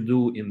what you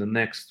do in the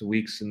next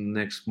weeks, in the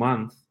next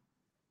month,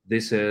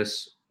 this is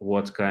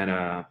what kind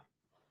of,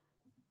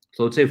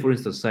 so let's say, for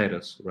instance,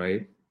 Cyrus,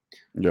 right?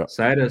 Yeah.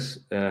 Cyrus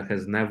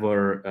has never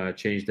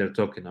changed their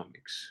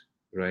tokenomics,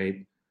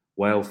 right?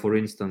 While, for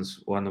instance,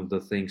 one of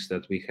the things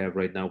that we have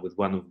right now with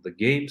one of the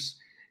games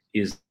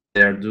is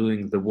they're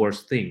doing the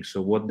worst thing.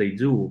 So what they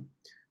do,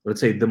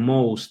 let's say the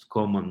most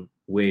common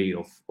way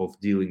of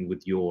dealing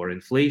with your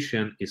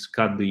inflation is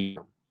cut the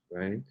income,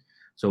 right?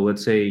 So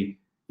let's say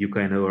you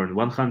kind of earn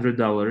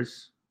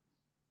 $100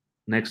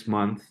 next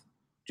month,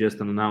 just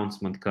an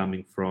announcement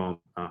coming from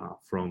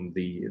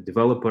the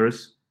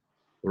developers.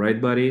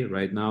 Right, buddy,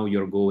 right now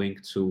you're going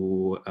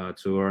to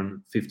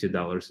earn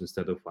 $50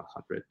 instead of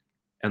 100,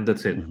 and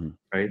that's it, Hmm.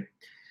 right?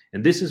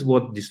 And this is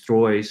what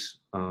destroys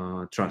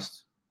trust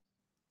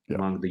Yeah.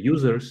 among the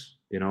users,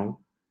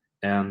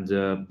 and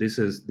this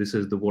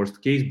is the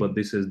worst case, but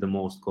this is the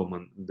most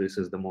common.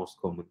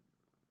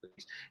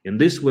 In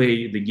this way,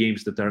 the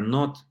games that are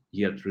not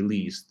yet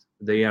released,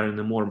 they are in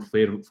a more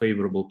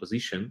favorable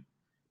position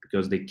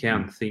because they Mm.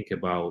 can think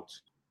about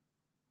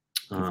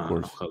Of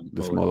course, how do you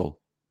this call it, model.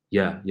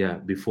 yeah,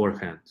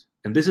 beforehand.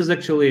 And this is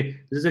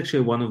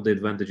actually one of the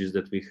advantages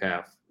that we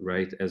have,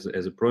 right, as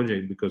a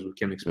project, because we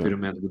can Yeah.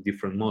 experiment with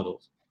different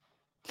models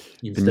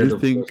And instead you of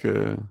just think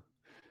doing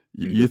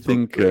the you token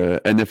think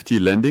rate. NFT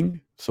lending,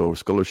 so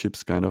scholarships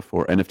kind of,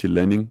 or NFT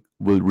lending,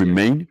 will Yeah.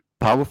 remain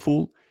powerful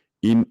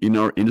in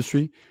our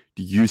industry?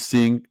 Do you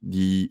think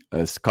the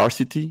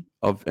scarcity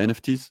of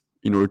NFTs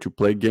in order to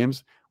play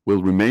games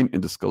will remain,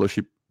 and the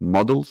scholarship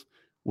models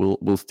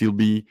will still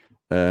be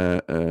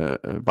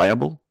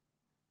viable?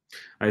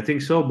 I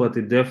think so, but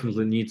it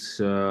definitely needs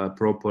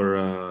proper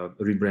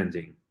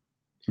rebranding.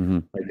 Hmm.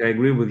 Like, I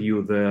agree with you,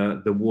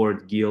 the word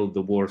guild,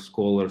 the word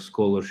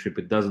scholarship,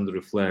 it doesn't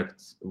reflect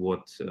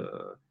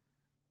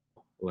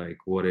like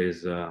what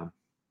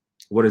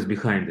is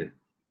behind it,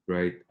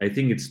 right? I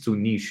think it's too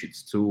niche,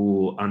 it's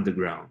too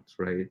underground,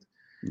 right?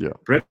 Yeah.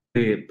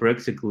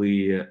 Practically,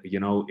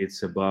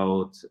 it's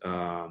about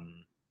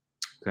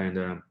kind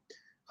of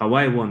how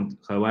I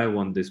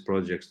want these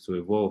projects to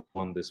evolve,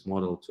 want this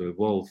model to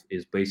evolve,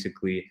 is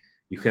basically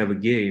you have a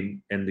game,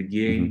 and the Hmm.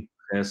 game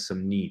has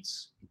some needs.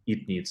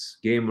 It needs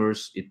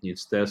gamers, it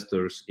needs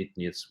testers, it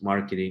needs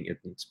marketing, it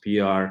needs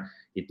PR,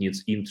 it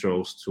needs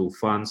intros to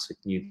funds, it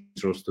needs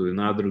intros to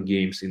another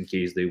games in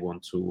case they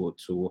want to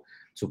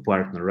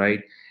partner,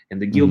 right?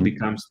 And the guild Hmm.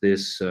 becomes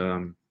this,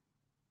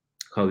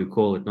 how you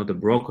call it, not a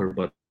broker,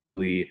 but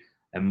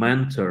a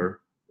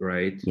mentor,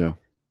 right, Yeah.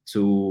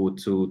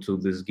 to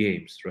these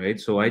games, right?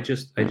 So I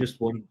Yeah. just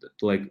want to,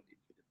 like,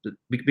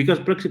 because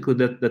practically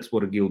that's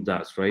what a guild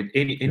does, right?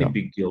 Any Yeah.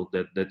 big guild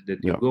that you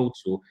Yeah. go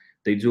to,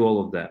 they do all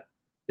of that.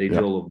 They Yeah.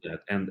 do all of that,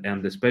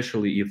 and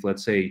especially if,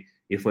 let's say,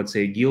 if let's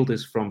say guild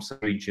is from some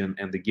region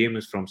and the game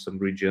is from some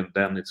region,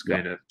 then it's Yeah.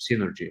 kind of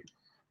synergy,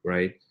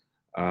 right?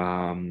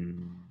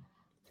 Um,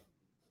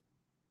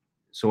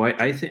 so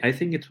I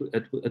think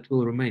it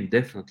will remain,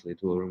 definitely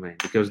it will remain,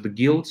 because the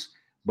guilds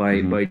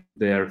Hmm. by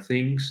their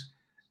things,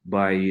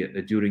 by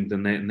during the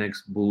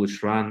next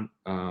bullish run,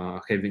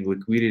 having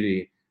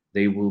liquidity,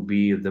 they will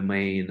be the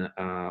main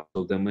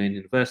the main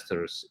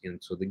investors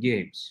into the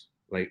games,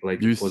 like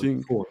Do it you was think?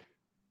 before.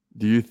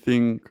 Do you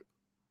think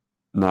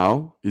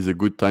now is a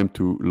good time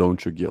to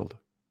launch a guild?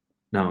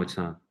 No, it's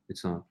not.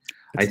 It's not.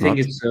 I It's think not.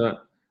 it's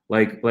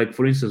like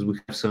for instance, we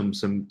have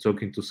some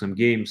talking to some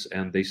games,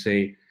 and they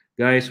say,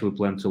 guys, we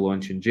plan to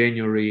launch in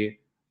January.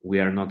 We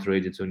are not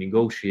ready to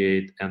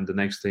negotiate. And the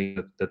next thing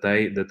that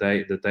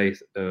I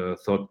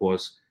thought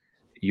was,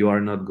 you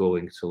are not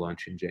going to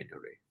launch in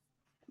January.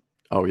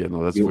 Oh yeah,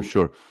 no, that's for You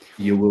sure.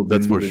 you will be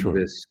That's for moving sure.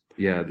 this.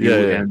 Yeah, you Yeah,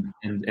 will, yeah.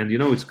 and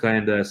it's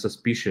kind of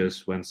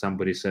suspicious when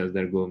somebody says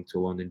they're going to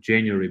launch in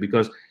January,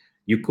 because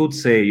you could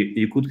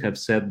have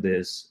said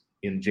this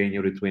in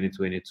January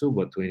 2022,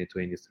 but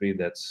 2023,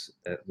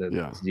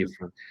 Yeah. that's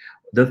different.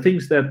 The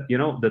things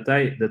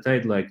that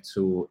I'd like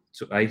to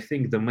I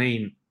think the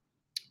main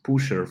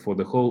pusher for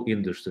the whole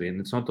industry, and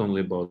it's not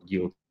only about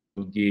guild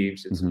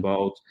games, it's Hmm.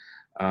 about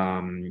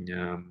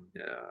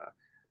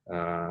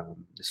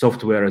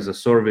software as a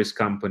service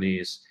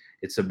companies.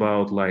 It's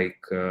about like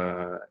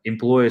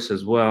employees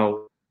as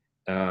well,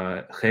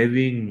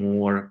 having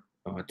more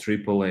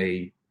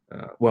AAA,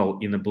 well,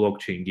 in a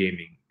blockchain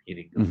gaming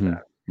meaning of Hmm.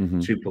 that, Hmm.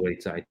 AAA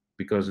type.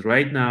 Because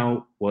right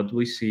now, what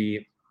we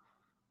see,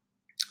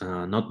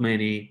 not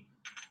many,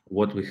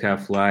 what we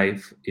have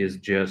live is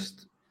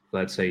just,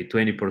 let's say,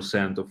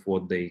 20% of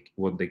what they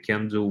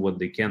can do, what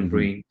they can Hmm.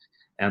 bring,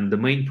 and the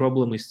main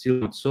problem is still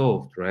not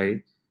solved, right?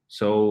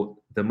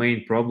 So the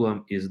main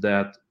problem is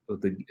that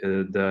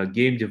the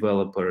game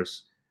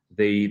developers,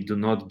 they do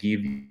not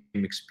give you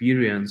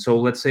experience. So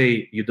let's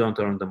say you don't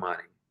earn the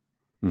money.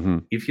 Hmm.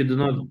 If you do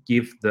not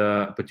give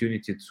the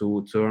opportunity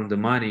to earn the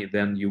money,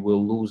 then you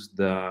will lose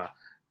the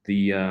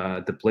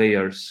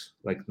players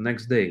like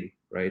next day,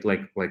 right?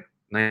 Like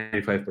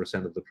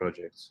 95% of the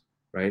projects,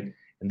 right?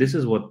 And this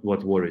is what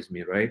worries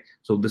me, right?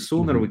 So the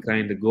sooner Hmm. we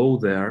kind of go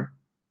there,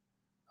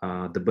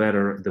 the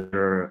better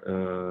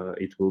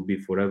it will be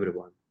for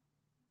everyone.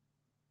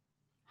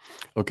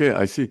 Okay,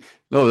 I see.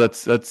 No,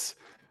 that's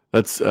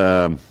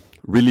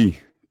really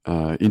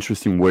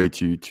interesting way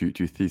to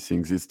see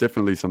things. It's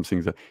definitely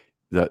something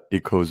that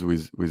echoes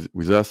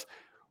with us.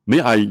 Me,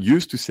 I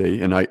used to say,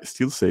 and I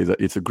still say that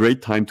it's a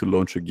great time to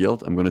launch a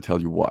guild. I'm going to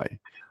tell you why.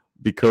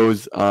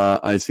 Because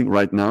I think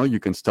right now you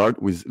can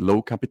start with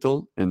low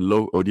capital and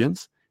low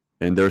audience,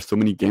 and there are so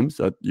many games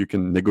that you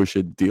can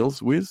negotiate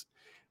deals with,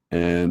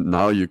 and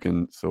now you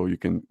can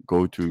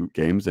go to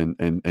games and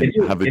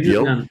have a Can you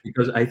deal. then,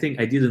 because I think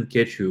I didn't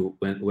catch you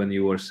when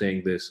you were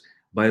saying this.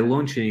 By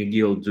launching a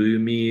guild, do you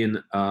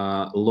mean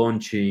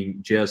launching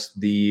just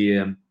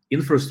the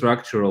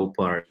infrastructural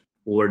part,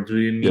 or do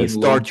you Yeah, mean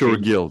start your launching?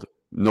 guild.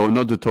 No,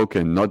 not the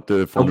token, not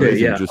the Okay,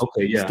 fundraising. yeah, Just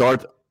okay, yeah,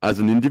 start as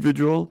an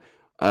individual,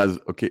 as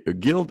okay, a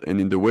guild, and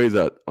in the way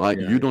that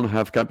yeah, you don't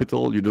have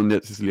capital, you don't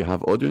necessarily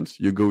have audience.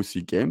 You go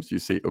see games. You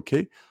say,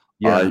 okay,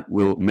 I yeah, yeah.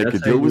 will make a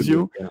That's I deal agree with with.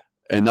 you, Yeah,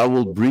 and I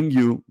will bring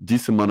you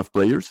this amount of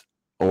players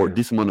or yeah,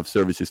 this amount of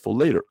services for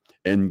later.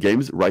 And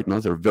games right now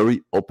they're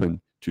very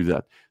open to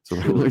that. So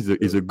right now sure, is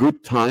sure. a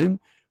good time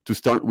to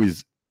start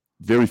with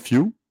very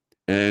few,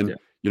 and Yeah,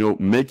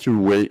 make your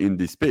way in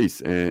this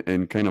space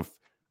and kind of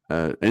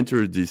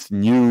enter this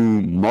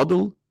new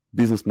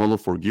business model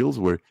for guilds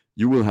where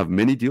you will have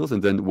many deals,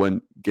 and then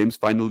when games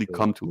finally sure.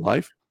 come to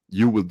life,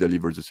 you will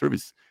deliver the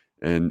service,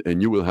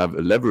 and you will have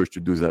a leverage to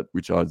do that,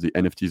 which are the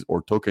NFTs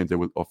or tokens they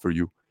will offer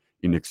you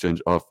in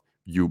exchange of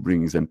you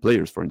bringing them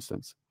players, for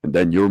instance. And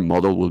then your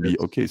model will be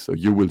That's okay. So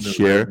you will no,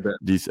 share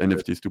these that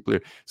NFTs to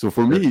players. So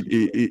for me, that's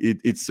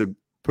it's a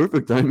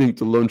perfect timing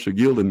to launch a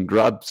guild and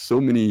grab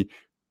so many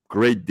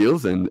great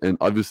deals, and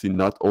obviously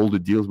not all the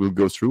deals will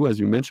go through, as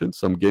you mentioned.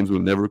 Some games will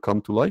never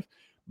come to life,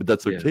 but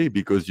that's yeah. okay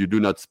because you do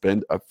not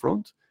spend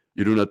upfront,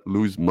 you do not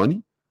lose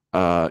money,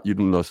 you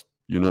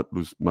not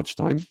lose much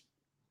time.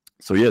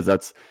 So yeah,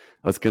 that's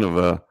kind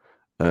of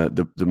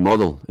the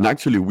model. And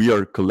actually we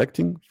are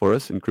collecting for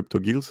us in crypto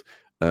guilds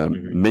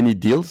Hmm. many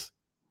deals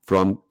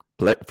from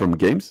from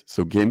games,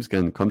 so games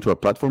can come to a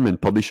platform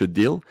and publish a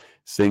deal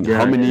saying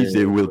how Yeah, yeah, many yeah,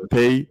 they yeah, will sure.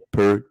 pay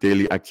per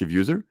daily active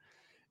user,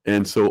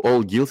 and Mhm. so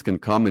all guilds can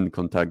come and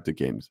contact the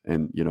games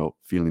and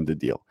fill in the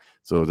deal.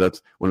 So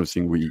that's one of the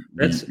things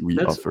we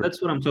offer.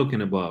 That's what I'm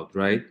talking about,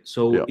 right? Yeah,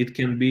 So it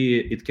can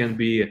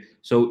be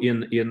so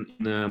in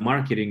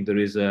marketing there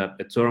is a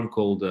term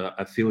called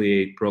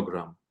affiliate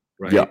program,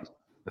 yeah, right?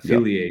 yeah.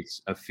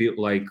 Affiliates, I feel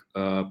like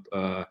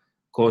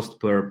cost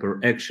per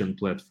action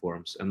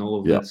platforms and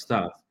all of Yeah, that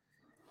stuff.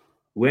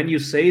 When you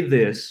say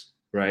this,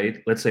 right?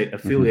 Let's say hmm,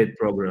 affiliate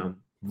program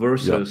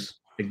yeah, versus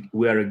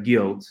we are a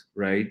guild,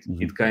 right?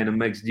 hmm, It kind of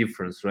makes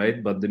difference,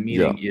 right? But the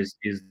yeah, meaning is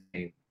the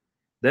same.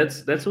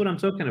 That's what I'm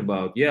talking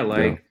about. Yeah, yeah,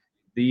 like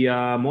the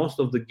most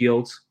of the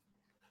guilds,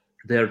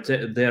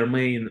 their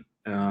main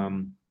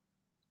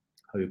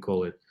how you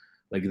call it,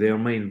 like their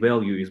main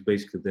value is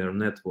basically their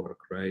network,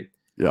 right?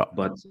 Yeah.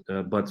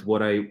 But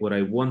what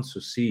I want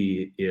to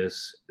see is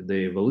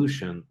the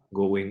evolution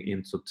going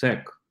into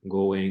tech,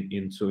 going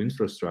into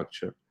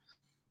infrastructure,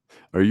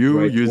 Are you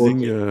right? using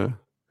Working,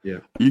 yeah.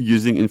 are you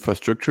using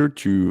infrastructure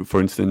to, for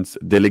instance,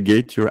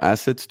 delegate your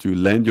assets, to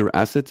lend your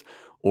assets,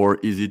 or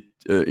is it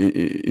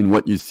in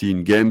what you see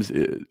in games?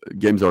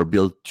 Games are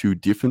built too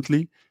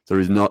differently. There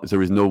is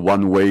no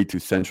one way to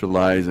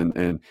centralize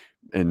and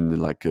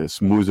like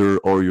smoother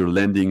all your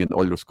lending and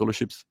all your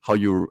scholarships. How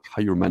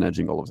you're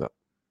managing all of that?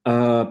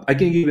 I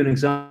can give you an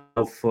example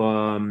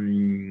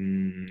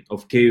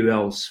of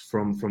KOLs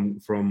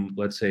from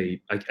let's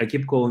say I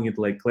keep calling it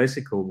like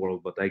classical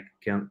world, but I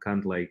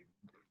can't like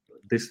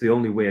this is the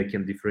only way I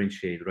can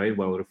differentiate, right?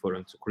 While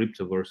referring to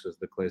crypto versus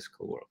the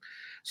classical world.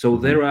 So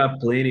Hmm. there are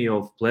plenty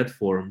of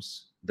platforms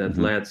that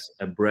Hmm. lets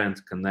a brand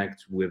connect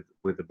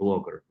with a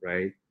blogger,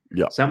 right?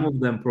 Yeah. Some of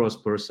them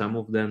prosper, some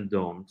of them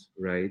don't,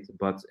 right?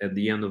 But at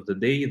the end of the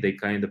day, they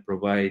kind of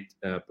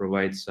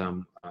provide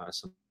some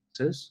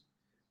services,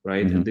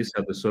 right? Hmm. And these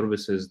are the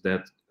services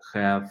that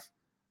have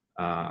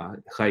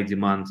high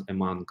demand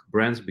among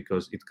brands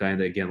because it kind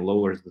of again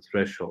lowers the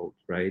threshold,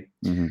 right?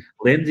 Hmm.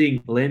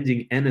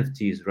 Lending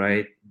NFTs,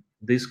 right?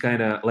 This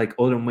kind of like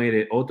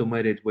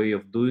automated way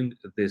of doing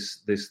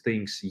these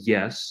things,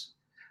 yes.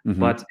 Hmm.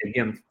 But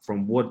again,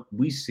 from what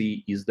we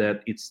see is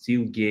that it's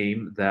still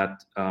game that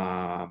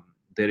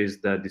there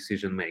is the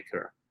decision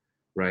maker,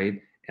 right?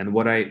 And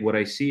what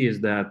I see is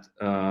that,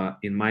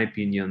 in my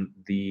opinion,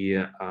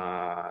 the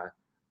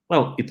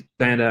well,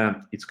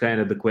 it's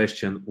kind of the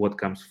question: what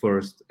comes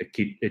first,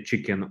 a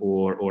chicken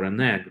or an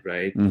egg,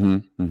 right? Hmm.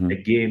 Hmm. A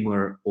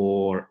gamer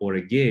or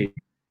a game.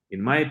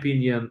 In my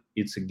opinion,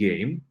 it's a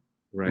game,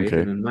 right?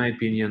 And Okay. in my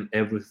opinion,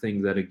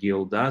 everything that a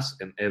guild does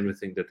and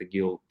everything that a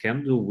guild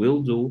can do,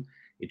 will do,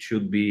 it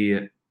should be,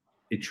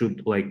 it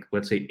should like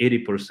let's say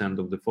 80%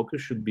 of the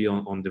focus should be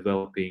on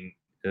developing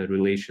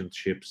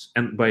relationships.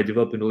 And by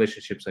developing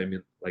relationships, I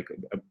mean like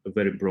a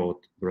very broad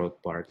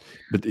part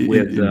But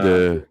with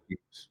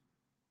teams.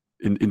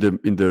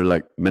 in the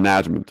like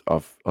management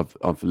of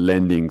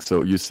lending,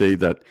 so you say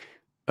that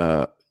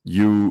uh,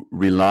 you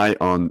rely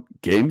on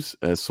games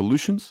as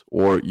solutions,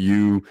 or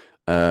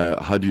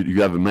how do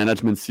you have a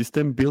management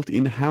system built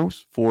in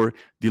house for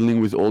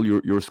dealing with all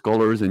your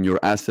scholars and your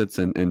assets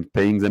and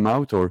paying them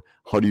out, or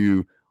how do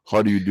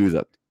you do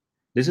that?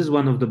 This is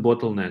one of the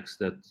bottlenecks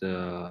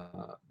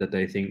that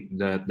I think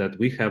that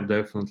we have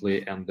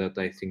definitely, and that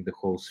I think the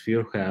whole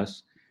sphere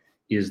has,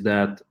 is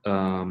that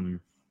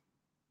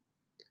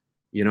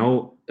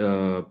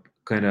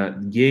kind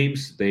of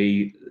games.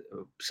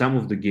 Some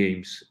of the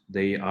games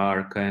they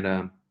are kind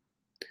of.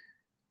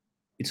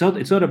 It's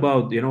not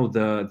about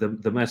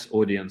the mass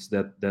audience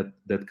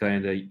that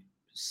kind of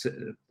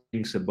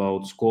thinks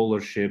about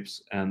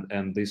scholarships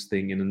and this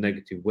thing in a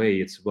negative way.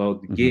 It's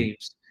about the Hmm.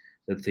 games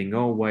that think,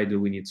 oh, why do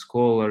we need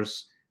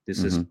scholars?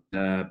 Hmm.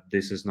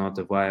 This is not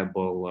a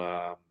viable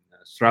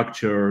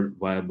structure,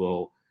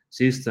 viable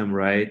system,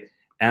 right?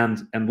 And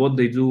what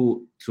they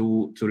do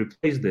to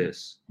replace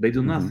this, they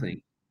do Hmm.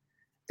 nothing.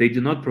 They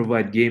do not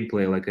provide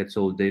gameplay, like I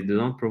told. They do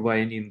not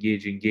provide any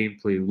engaging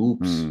gameplay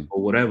loops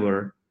or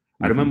whatever.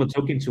 I Hmm. remember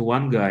talking to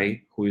one guy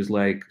who is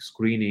like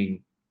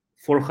screening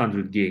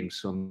 400 games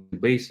on a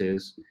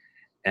basis,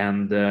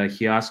 and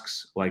he asks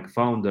like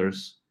founders,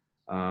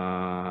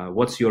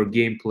 "What's your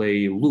gameplay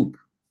loop?"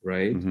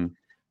 Right? Hmm.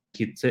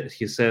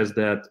 He says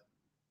that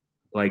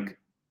like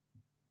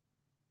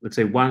let's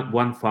say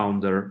one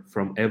founder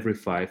from every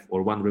five,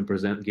 or one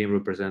game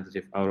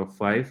representative out of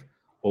five,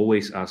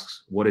 always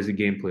asks, "What is a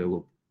gameplay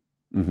loop?"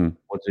 Hmm.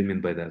 What do you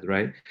mean by that,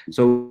 right?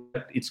 So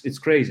it's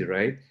crazy,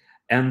 right?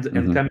 And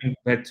Hmm. coming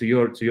back to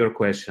your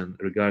question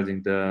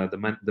regarding the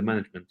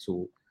management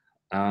tool,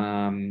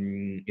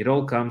 it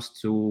all comes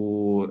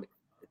to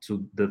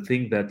the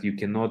thing that you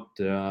cannot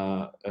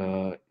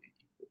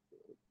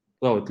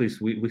well, at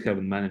least we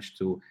haven't managed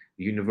to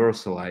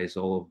universalize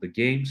all of the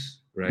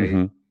games, right?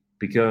 Hmm.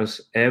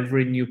 Because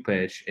every new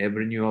patch,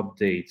 every new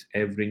update,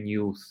 every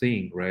new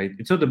thing, right?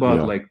 It's not about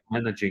Yeah. like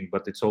managing,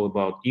 but it's all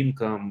about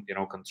income,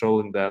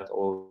 controlling that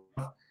all.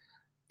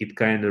 It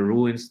kind of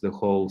ruins the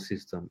whole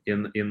system.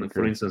 In for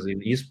Okay. instance, in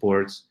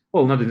esports,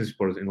 well, not in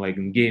esports, in like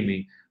in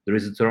gaming, there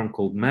is a term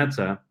called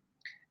meta,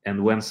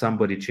 and when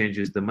somebody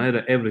changes the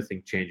meta,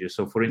 everything changes.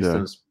 So, for Yeah.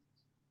 instance,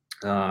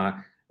 uh,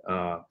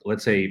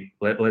 let's say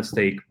let's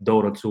take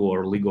Dota 2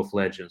 or League of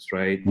Legends,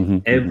 right? Hmm. Hmm.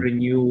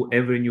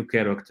 Every new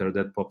character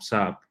that pops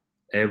up,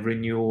 every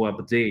new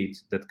update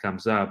that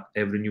comes up,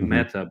 every new Hmm.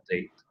 meta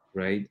update,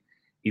 right?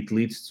 It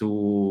leads to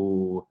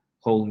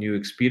whole new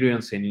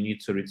experience, and you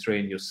need to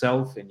retrain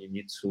yourself, and you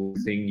need to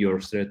think your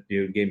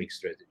gaming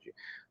strategy.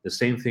 The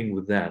same thing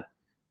with that,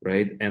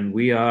 right? And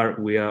we're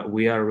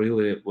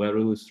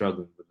really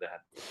struggling with that.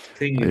 I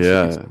think it's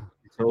Yeah.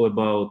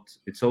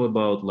 it's all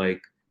about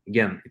like,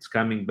 again, it's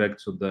coming back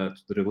to the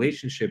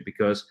relationship,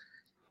 because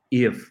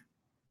if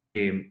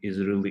game is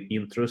really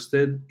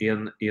interested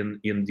in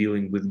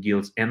dealing with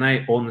guilds, and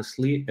I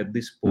honestly at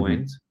this Hmm.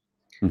 point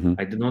Hmm.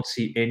 I do not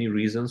see any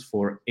reasons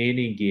for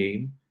any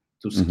game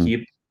to Hmm.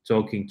 skip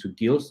talking to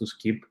guilds,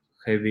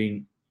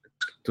 having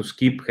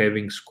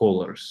having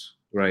scholars,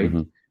 right?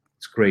 Hmm.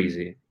 It's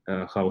crazy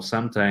how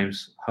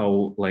sometimes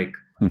how like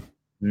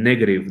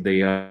negative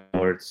they are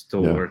Yeah.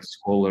 towards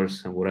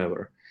scholars and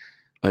whatever.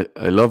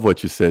 I love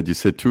what you said. You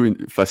said two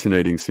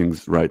fascinating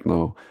things right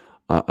now.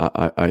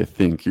 I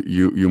think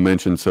you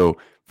mentioned, so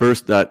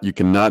first, that you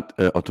cannot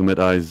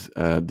automatize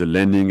the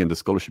lending and the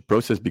scholarship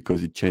process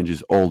because it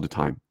changes all the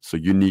time. So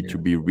you need to Yeah.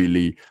 be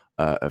really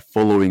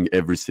following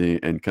everything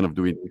and kind of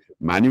do it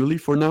manually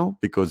for now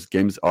because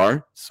games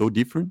are so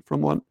different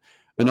from one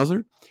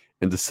another.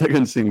 And the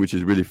second thing, which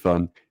is really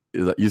fun,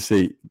 is that you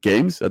say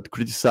games that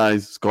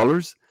criticize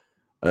scholars,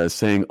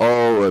 saying,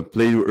 "Oh,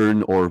 play to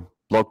earn or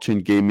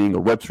blockchain gaming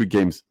or Web3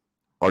 games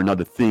are not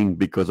a thing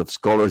because of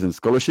scholars and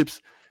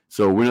scholarships.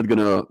 So we're not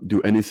gonna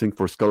do anything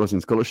for scholars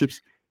and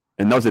scholarships."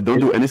 And now they don't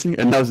do anything,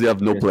 and now they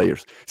have no Yeah.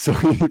 players. So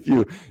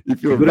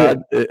if A you're good,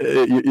 bad,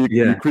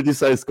 you yeah,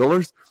 criticize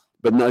scholars,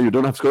 but now you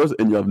don't have scholars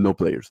and you have no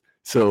players.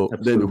 So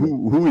then absolutely.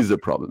 who is the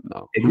problem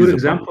now? A Who good is the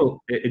problem?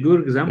 example, a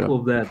good Yeah, example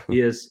of that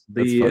is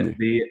that's funny.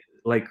 the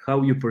like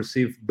how you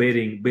perceive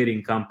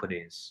betting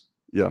companies.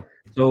 Yeah,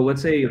 So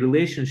let's say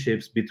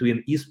relationships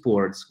between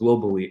esports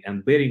globally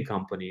and betting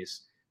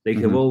companies, they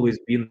have hmm, always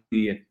been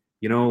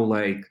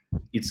like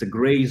it's a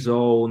gray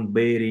zone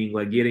betting,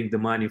 like getting the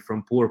money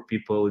from poor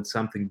people, it's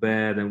something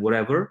bad and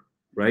whatever,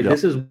 right? yeah,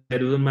 This is one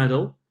side of the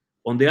medal.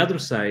 On the other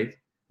side,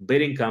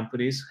 betting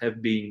companies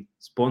have been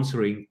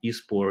sponsoring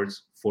esports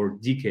for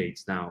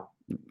decades now.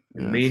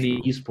 And yeah. It's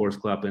many true. esports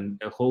club and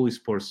a whole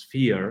esports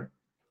sphere,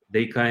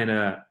 they kind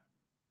of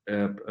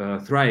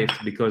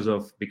thrived because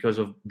of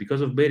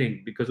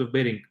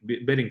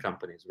betting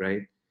companies,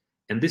 right?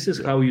 And this is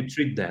Yeah, how you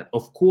treat that.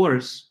 Of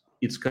course,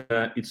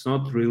 it's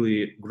not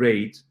really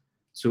great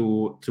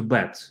to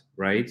bet,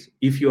 right?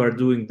 If you are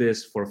doing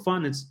this for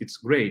fun, it's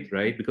great,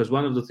 right? Because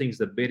one of the things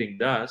that betting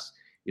does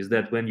is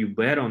that when you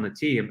bet on a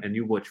team and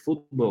you watch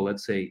football, let's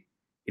say,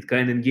 it kind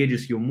of engages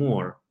you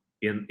more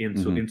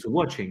hmm, into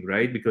watching,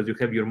 right? Because you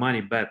have your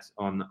money bet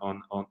on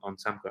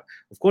some.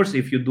 Of course,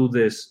 if you do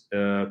this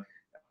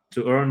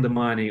to earn the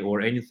money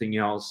or anything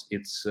else,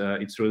 it's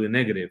really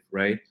negative,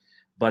 right?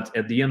 But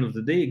at the end of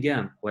the day,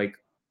 again, like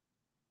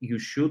you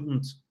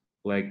shouldn't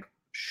like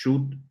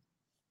shoot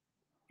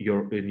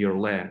your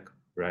leg,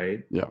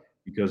 right? yeah,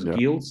 Because yeah,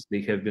 guilds,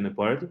 they have been a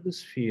part of the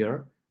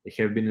sphere, they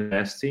have been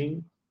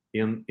investing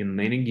in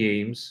many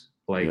games,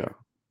 like yeah.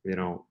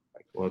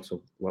 like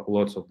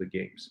lots of the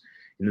games.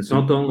 And it's And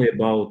not only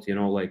about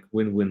like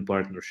win-win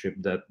partnership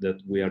that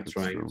we are that's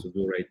trying true. to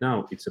do right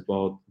now. It's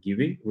about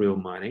giving real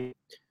money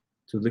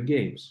to the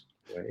games,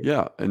 right?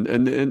 Yeah,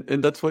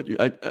 and that's what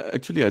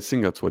actually I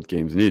think that's what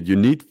games need. You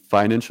need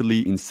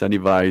financially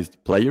incentivized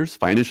players,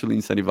 financially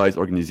incentivized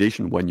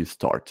organization when you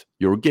start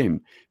your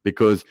game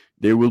because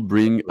they will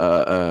bring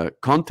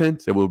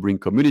content, they will bring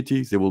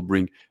communities, they will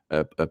bring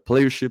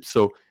playership.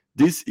 So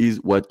this is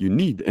what you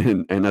need,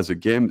 and as a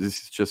game,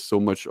 this is just so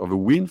much of a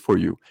win for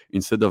you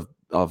instead of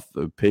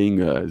paying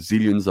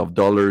zillions of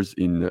dollars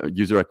in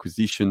user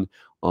acquisition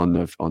on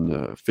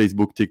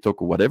Facebook,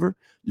 TikTok, or whatever.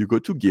 You go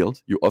to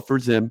guild, you offer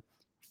them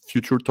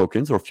future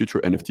tokens or future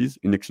NFTs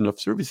in exchange of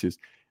services.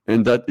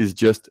 And that is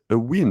just a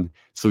win.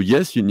 So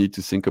yes, you need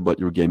to think about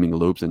your gaming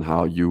loops and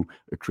how you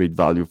create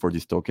value for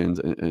these tokens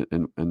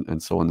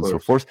and so on Of and so course.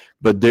 forth.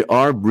 But they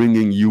are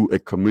bringing you a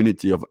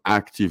community of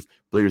active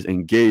players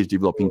engaged,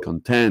 developing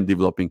content,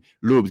 developing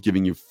loops,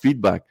 giving you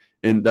feedback.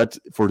 And that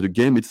for the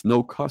game, it's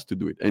no cost to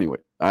do it. Anyway,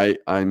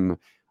 I'm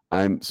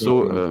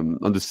so Uh,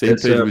 on the same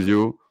that's page with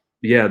you.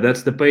 yeah,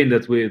 that's the pain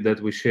that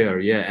we share.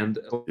 Yeah, and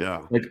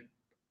Yeah. like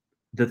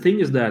the thing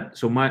is that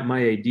so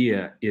my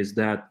idea is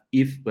that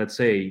if let's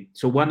say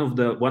so one of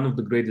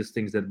the greatest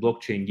things that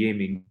blockchain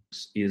gaming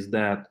is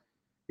that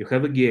you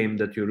have a game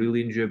that you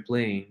really enjoy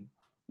playing,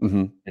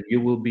 Hmm. and you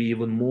will be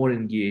even more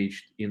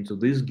engaged into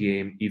this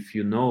game if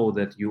you know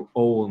that you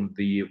own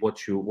the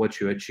what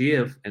you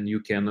achieve and you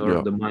can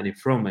earn Yeah. the money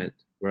from it,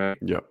 right?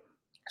 Yeah.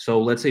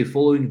 So let's say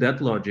following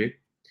that logic,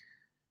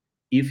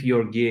 if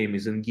your game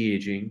is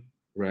engaging,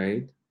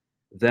 right,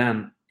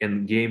 then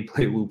and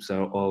gameplay loops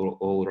are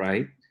all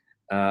right,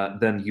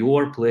 then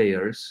your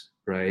players,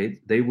 right,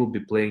 they will be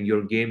playing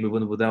your game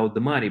even without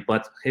the money.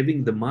 But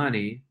having the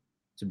money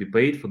to be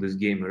paid for these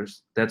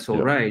gamers, that's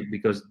all Yeah. right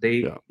because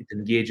Yeah. it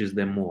engages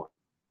them more.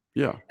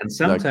 Yeah. And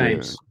Like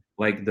sometimes,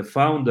 like the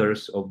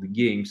founders of the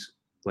games,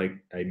 like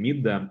I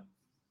meet them,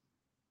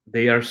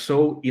 they are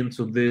so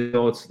into the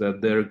thoughts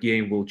that their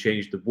game will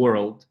change the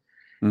world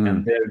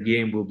and mm, their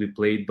game will be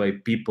played by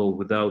people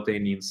without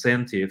any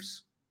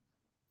incentives.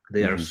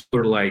 They are mhm.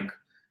 super like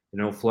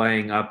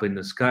flying up in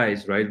the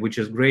skies, right? Which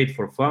is great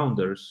for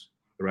founders,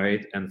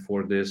 right? And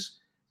for this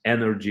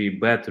energy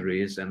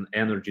batteries and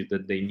energy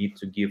that they need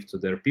to give to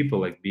their people,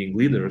 like being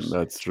leaders.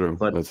 That's true.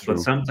 but That's but true.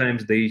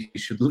 sometimes they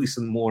should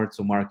listen more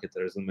to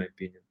marketers, in my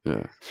opinion.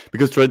 Yeah,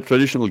 because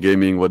traditional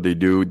gaming, what they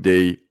do,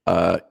 they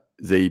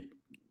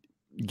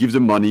give the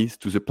money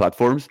to the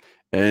platforms,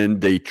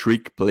 and they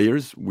trick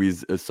players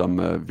with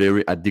some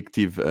very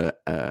addictive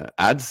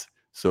ads.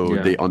 So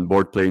Yeah, they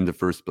onboard play in the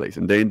first place,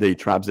 and then they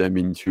trap them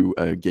into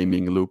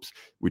gaming loops,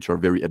 which are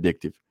very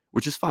addictive,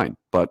 which is fine,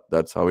 but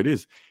that's how it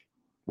is.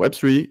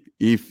 Web3,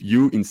 if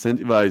you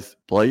incentivize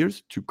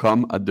players to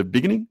come at the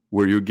beginning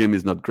where your game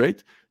is not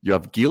great, you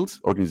have guilds,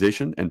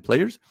 organization, and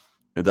players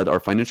that are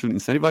financially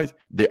incentivized.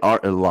 They are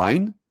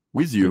aligned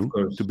with of you to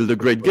course, build a of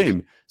great course.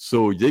 game.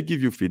 So they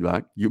give you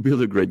feedback, you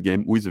build a great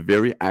game with a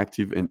very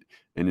active and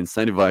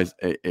incentivized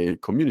a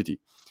community.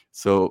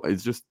 So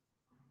it's just,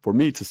 for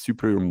me, it's a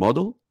superior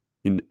model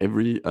in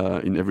every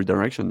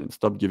direction, and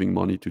stop giving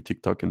money to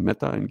TikTok and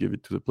Meta and give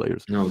it to the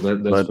players. No,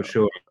 that's But for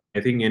sure.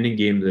 I think any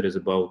game that is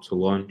about to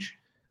launch,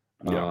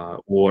 yeah,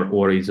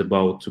 or is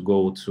about to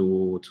go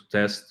to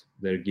test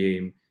their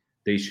game,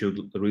 they should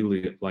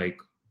really like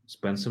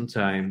spend some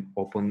time,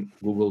 open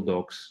Google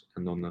Docs,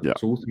 and on yeah,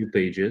 2 3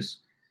 pages,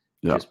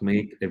 yeah, just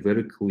make a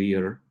very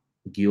clear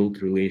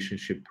guild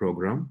relationship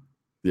program,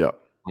 yeah,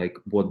 like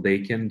what they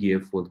can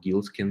give, what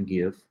guilds can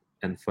give,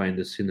 and find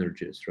the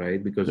synergies,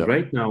 right? Because yeah.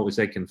 right now, as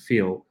I can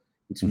feel,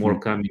 it's more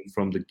Mhm. coming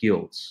from the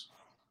guilds,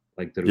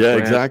 like the Yeah,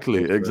 request.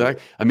 exactly,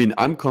 exactly. I mean,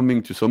 I'm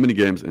coming to so many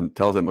games and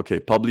tell them, okay,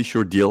 publish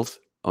your deals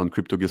on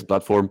CryptoGiz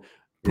platform,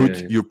 Yeah,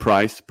 put yeah. your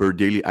price per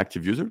daily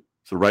active user.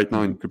 So right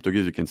now Mhm. in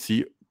CryptoGiz, you can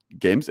see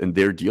games and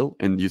their deal,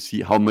 and you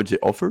see how much they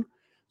offer.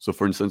 So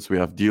for instance, we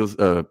have deals,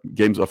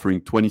 games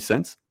offering 20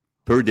 cents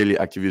per daily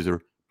active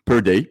user per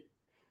day,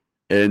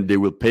 and they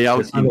will pay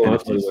out That's not in a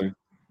lot, by the NFTs. way.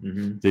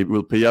 Hmm. They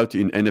will pay out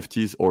in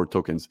NFTs or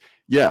tokens.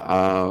 Yeah,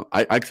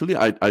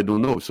 I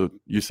don't know. So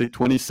you say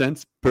 20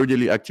 cents per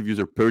daily active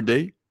user per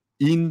day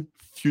in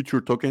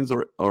future tokens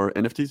or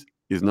NFTs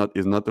is not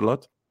a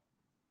lot.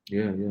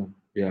 Yeah, yeah,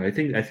 yeah. I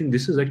think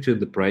this is actually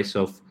the price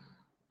of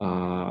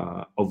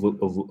a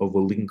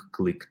link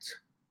clicked.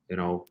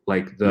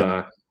 Like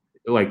Yeah,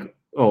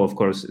 oh, of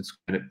course, it's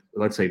kind of,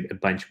 let's say, a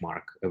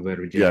benchmark, a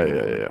very yeah, yeah, general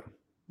yeah, one. yeah.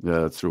 Yeah,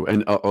 that's true.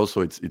 And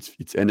also, it's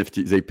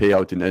NFT. They pay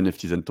out in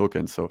NFTs and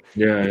tokens, so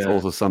Yeah, it's yeah.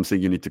 also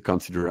something you need to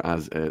consider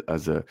as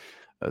a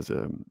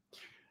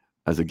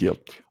as a guild.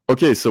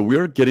 Okay, so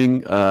we're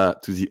getting to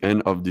the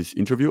end of this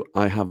interview.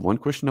 I have one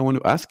question I want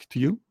to ask to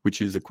you,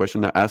 which is a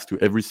question I ask to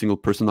every single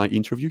person I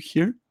interview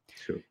here.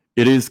 Sure.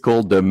 It is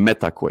called the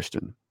meta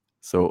question.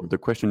 So the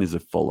question is the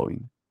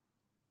following: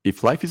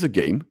 if life is a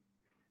game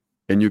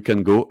and you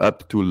can go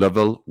up to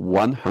level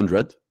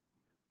 100,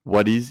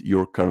 what is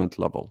your current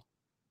level?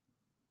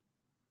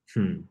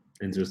 Hmm.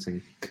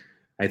 Interesting.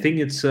 I think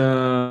it's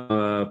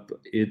my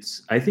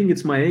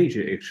age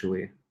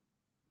actually,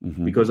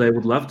 Hmm. because I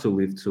would love to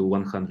live to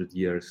 100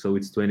 years. So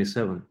it's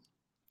 27.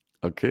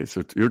 Okay,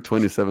 so you're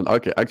 27.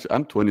 Okay, actually,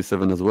 I'm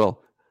 27 as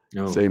well.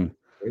 Oh, Same.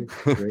 great,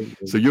 great,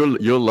 So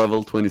great. you're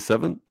level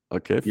 27.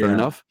 Okay, fair Yeah.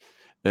 enough.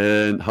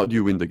 And how do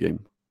you win the game?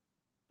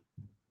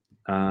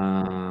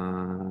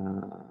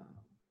 Uh,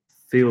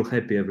 feel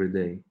happy every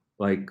day.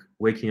 Like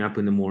waking up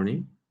in the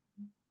morning,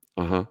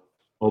 Uh huh.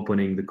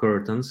 opening the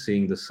curtains,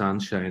 seeing the sun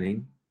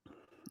shining,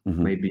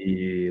 Hmm.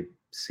 maybe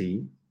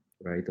sea,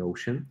 right,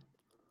 ocean,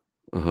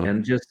 Uh huh.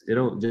 and just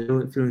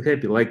feeling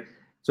happy. Like,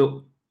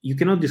 so you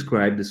cannot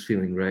describe this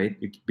feeling, right?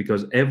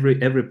 Because every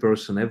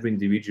person, every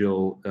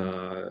individual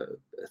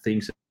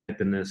thinks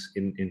happiness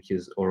in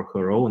his or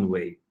her own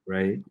way,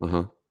 right? Uh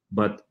huh.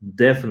 But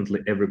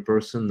definitely every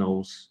person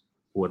knows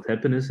what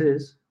happiness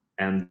is,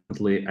 and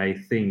definitely I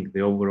think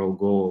the overall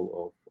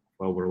goal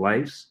of our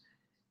lives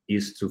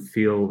is to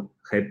feel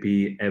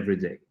happy every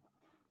day.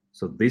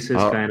 So this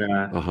is Uh kind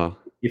of, huh.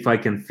 if I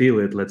can feel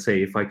it, let's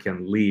say, if I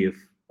can live,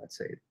 let's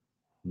say,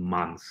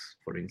 months,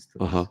 for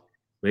Uh huh. instance,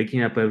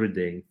 waking up every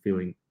day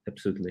feeling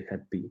absolutely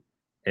happy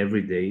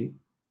every day,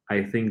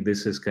 I think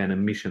this is kind of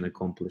mission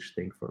accomplished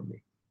thing for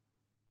me.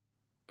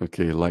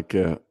 Okay, like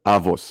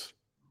Avos.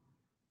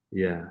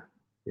 Yeah,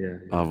 yeah,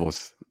 yeah,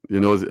 Avos. You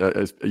know,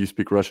 you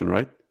speak Russian,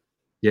 right?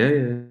 yeah,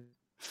 yeah.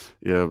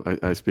 Yeah,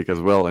 I speak as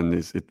well, and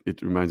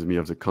it reminds me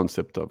of the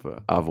concept of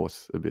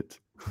Avos a bit.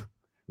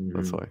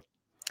 That's Hmm. why.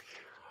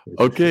 For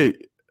sure. Okay,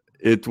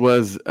 it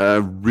was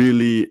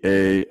really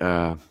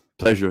a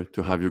pleasure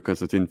to have you,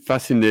 Konstantin.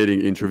 Fascinating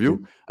Thank interview.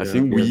 you. I Yeah,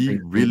 think yeah. Thank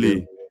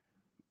you.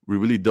 we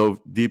really dove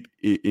deep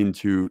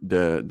into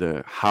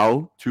the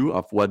how to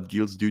of what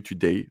guilds do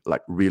today.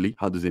 Like really,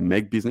 how do they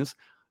make business,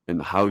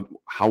 and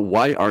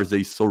why are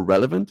they so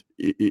relevant?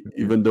 Mhm.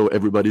 Even though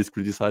everybody is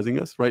criticizing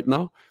us right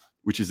now,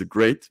 which is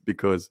great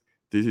because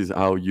this is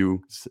how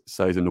you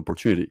size an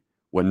opportunity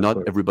when Of not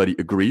course. everybody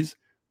agrees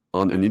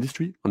on an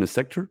industry, on a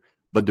sector,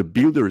 but the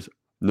builders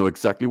know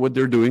exactly what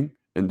they're doing,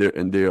 and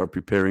they are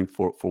preparing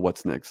for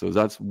what's next. So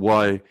that's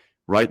why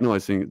right now I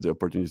think the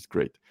opportunity is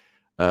great.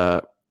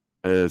 Uh,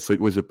 so it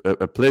was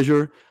a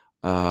pleasure.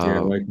 Yeah,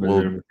 likewise,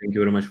 Well, Jeremy. Thank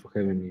you very much for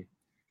having me.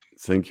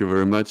 thank you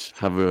very much.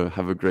 Have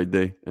a great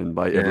day, and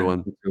bye Yeah,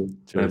 everyone. you too.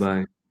 Bye Cheers.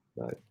 bye.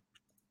 Bye.